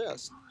thing in the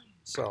list.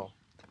 So,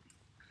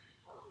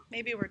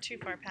 Maybe we're too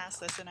far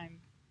past this and I'm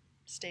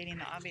stating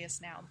the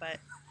obvious now, but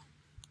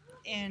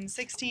in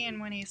 16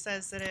 when he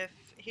says that if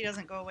he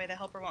doesn't go away, the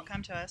helper won't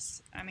come to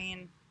us, I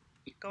mean,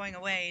 going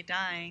away,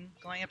 dying,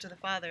 going up to the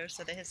Father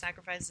so that his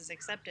sacrifice is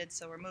accepted,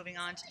 so we're moving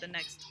on to the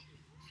next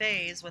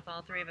phase with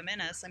all three of them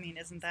in us. I mean,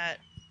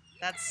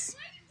 that's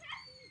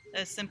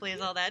as simply as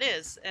all that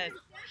is.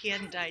 He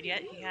hadn't died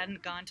yet. He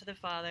hadn't gone to the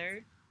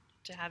Father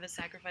to have his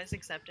sacrifice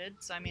accepted.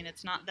 So, I mean,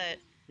 it's not that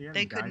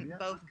they couldn't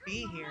both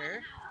be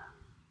here.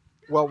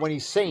 well, when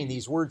he's saying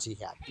these words he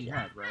had. He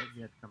had, right?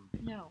 He had come.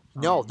 No.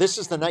 No, this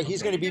is the night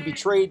he's going to be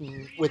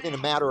betrayed within a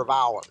matter of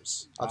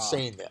hours of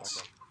saying this.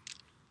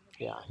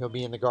 Okay. Yeah, he'll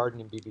be in the garden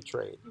and be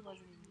betrayed. He wasn't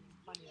even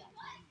funny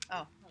that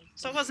time. Oh,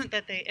 so it wasn't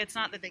that it's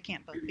not that they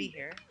can't both be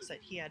here. It's that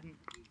he hadn't,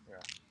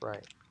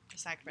 Right. the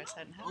sacrifice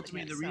hadn't happened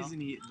Ultimately, yet. the so.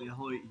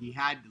 reason he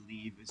had to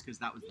leave is because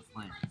that was the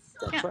plan.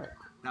 That's Yeah. right.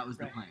 That was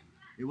the Right. plan.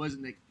 It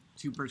wasn't that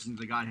two persons of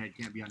the Godhead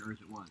can't be on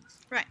earth at once.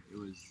 Right.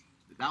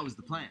 That was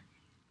the plan,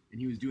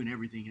 and he was doing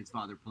everything his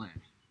Father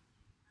planned.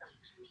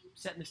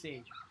 Setting the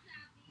stage.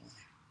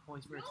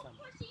 Holy Spirit's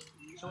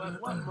coming. So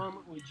at what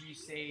moment would you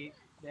say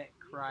that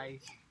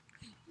Christ,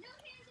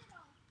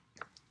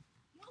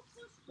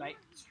 right,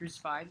 is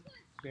crucified,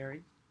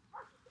 buried,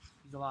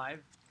 he's alive,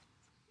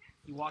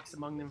 he walks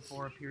among them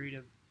for a period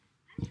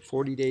of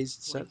 40 days,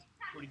 it 40, said.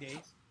 40 days,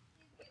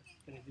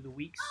 going to do the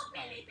weeks,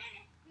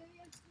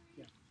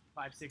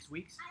 5-6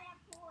 weeks,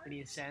 and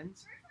he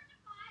ascends.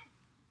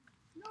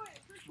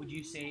 Would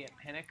you say at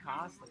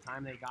Pentecost, the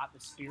time they got the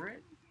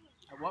Spirit,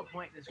 at what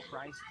point does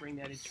Christ bring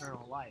that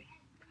eternal life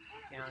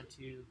down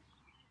to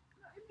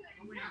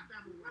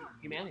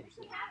humanity?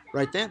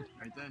 Right then.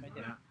 Right then. Right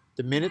there. Yeah.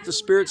 The minute the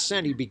Spirit's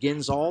sent, he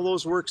begins all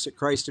those works that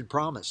Christ had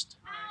promised.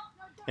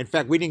 In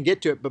fact, we didn't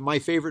get to it, but my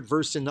favorite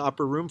verse in the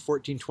upper room,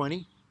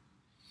 14:20,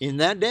 in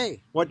that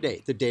day, what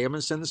day? The day I'm going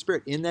to send the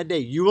Spirit. In that day,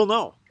 you will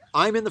know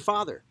I'm in the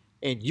Father,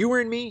 and you are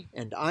in me,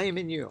 and I am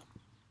in you.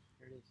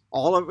 There it is.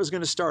 All of it was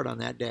going to start on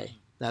that day.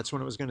 That's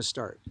when it was going to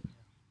start.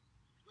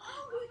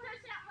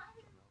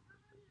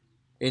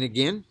 And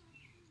again,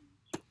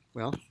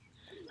 well,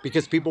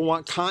 because people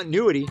want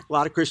continuity, a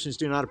lot of Christians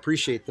do not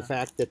appreciate the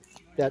fact that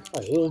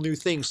a whole new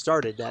thing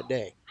started that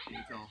day.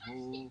 It's a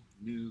whole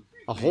new.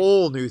 A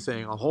whole new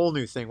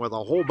thing with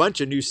a whole bunch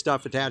of new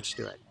stuff attached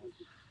to it.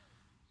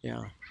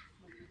 Yeah.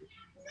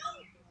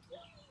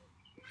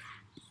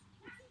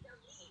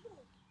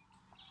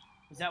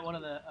 Is that one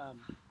of the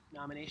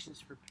nominations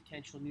for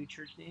potential new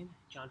church name?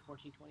 John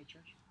 14:20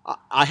 Church?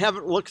 I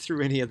haven't looked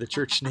through any of the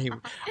church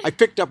name. I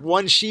picked up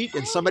one sheet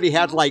and somebody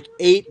had like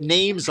 8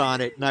 names on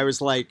it, and I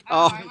was like,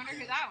 Oh, oh. I wonder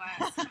who that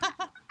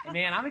was. Hey,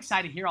 man, I'm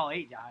excited to hear all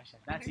 8, Josh. If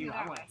that's you,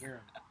 I want to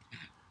hear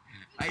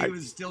I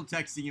was still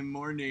texting him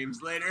more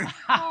names later. them.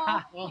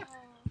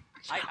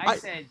 I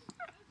said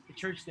the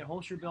church that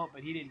Holscher built,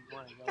 but he didn't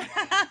want to go there.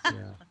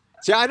 Yeah.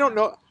 See, I don't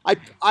know.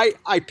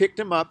 I picked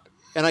him up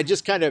and I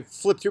just kind of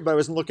flipped through, but I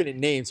wasn't looking at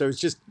names. I was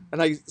just, and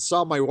I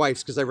saw my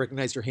wife's because I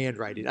recognized her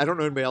handwriting. I don't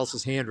know anybody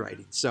else's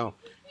handwriting, so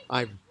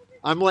I'm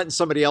letting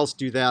somebody else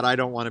do that. I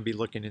don't want to be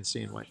looking and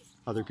seeing what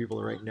other people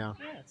are writing down.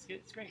 Yeah, it's good.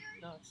 It's great.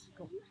 No, it's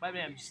cool. But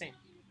man, I'm just saying,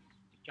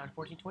 John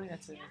 14:20.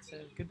 That's a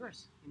good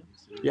verse. You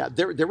know? Yeah,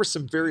 there were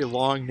some very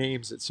long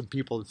names that some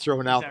people had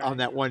thrown out that on right?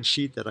 that one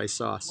sheet that I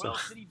saw. So Well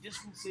City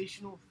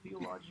Dispensational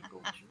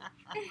Theological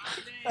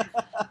Church.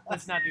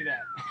 Let's not do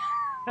that.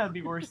 That'd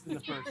be worse than the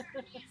first.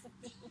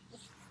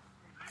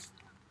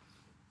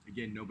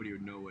 Again, nobody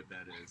would know what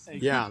that is.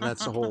 yeah,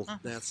 that's the whole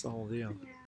deal.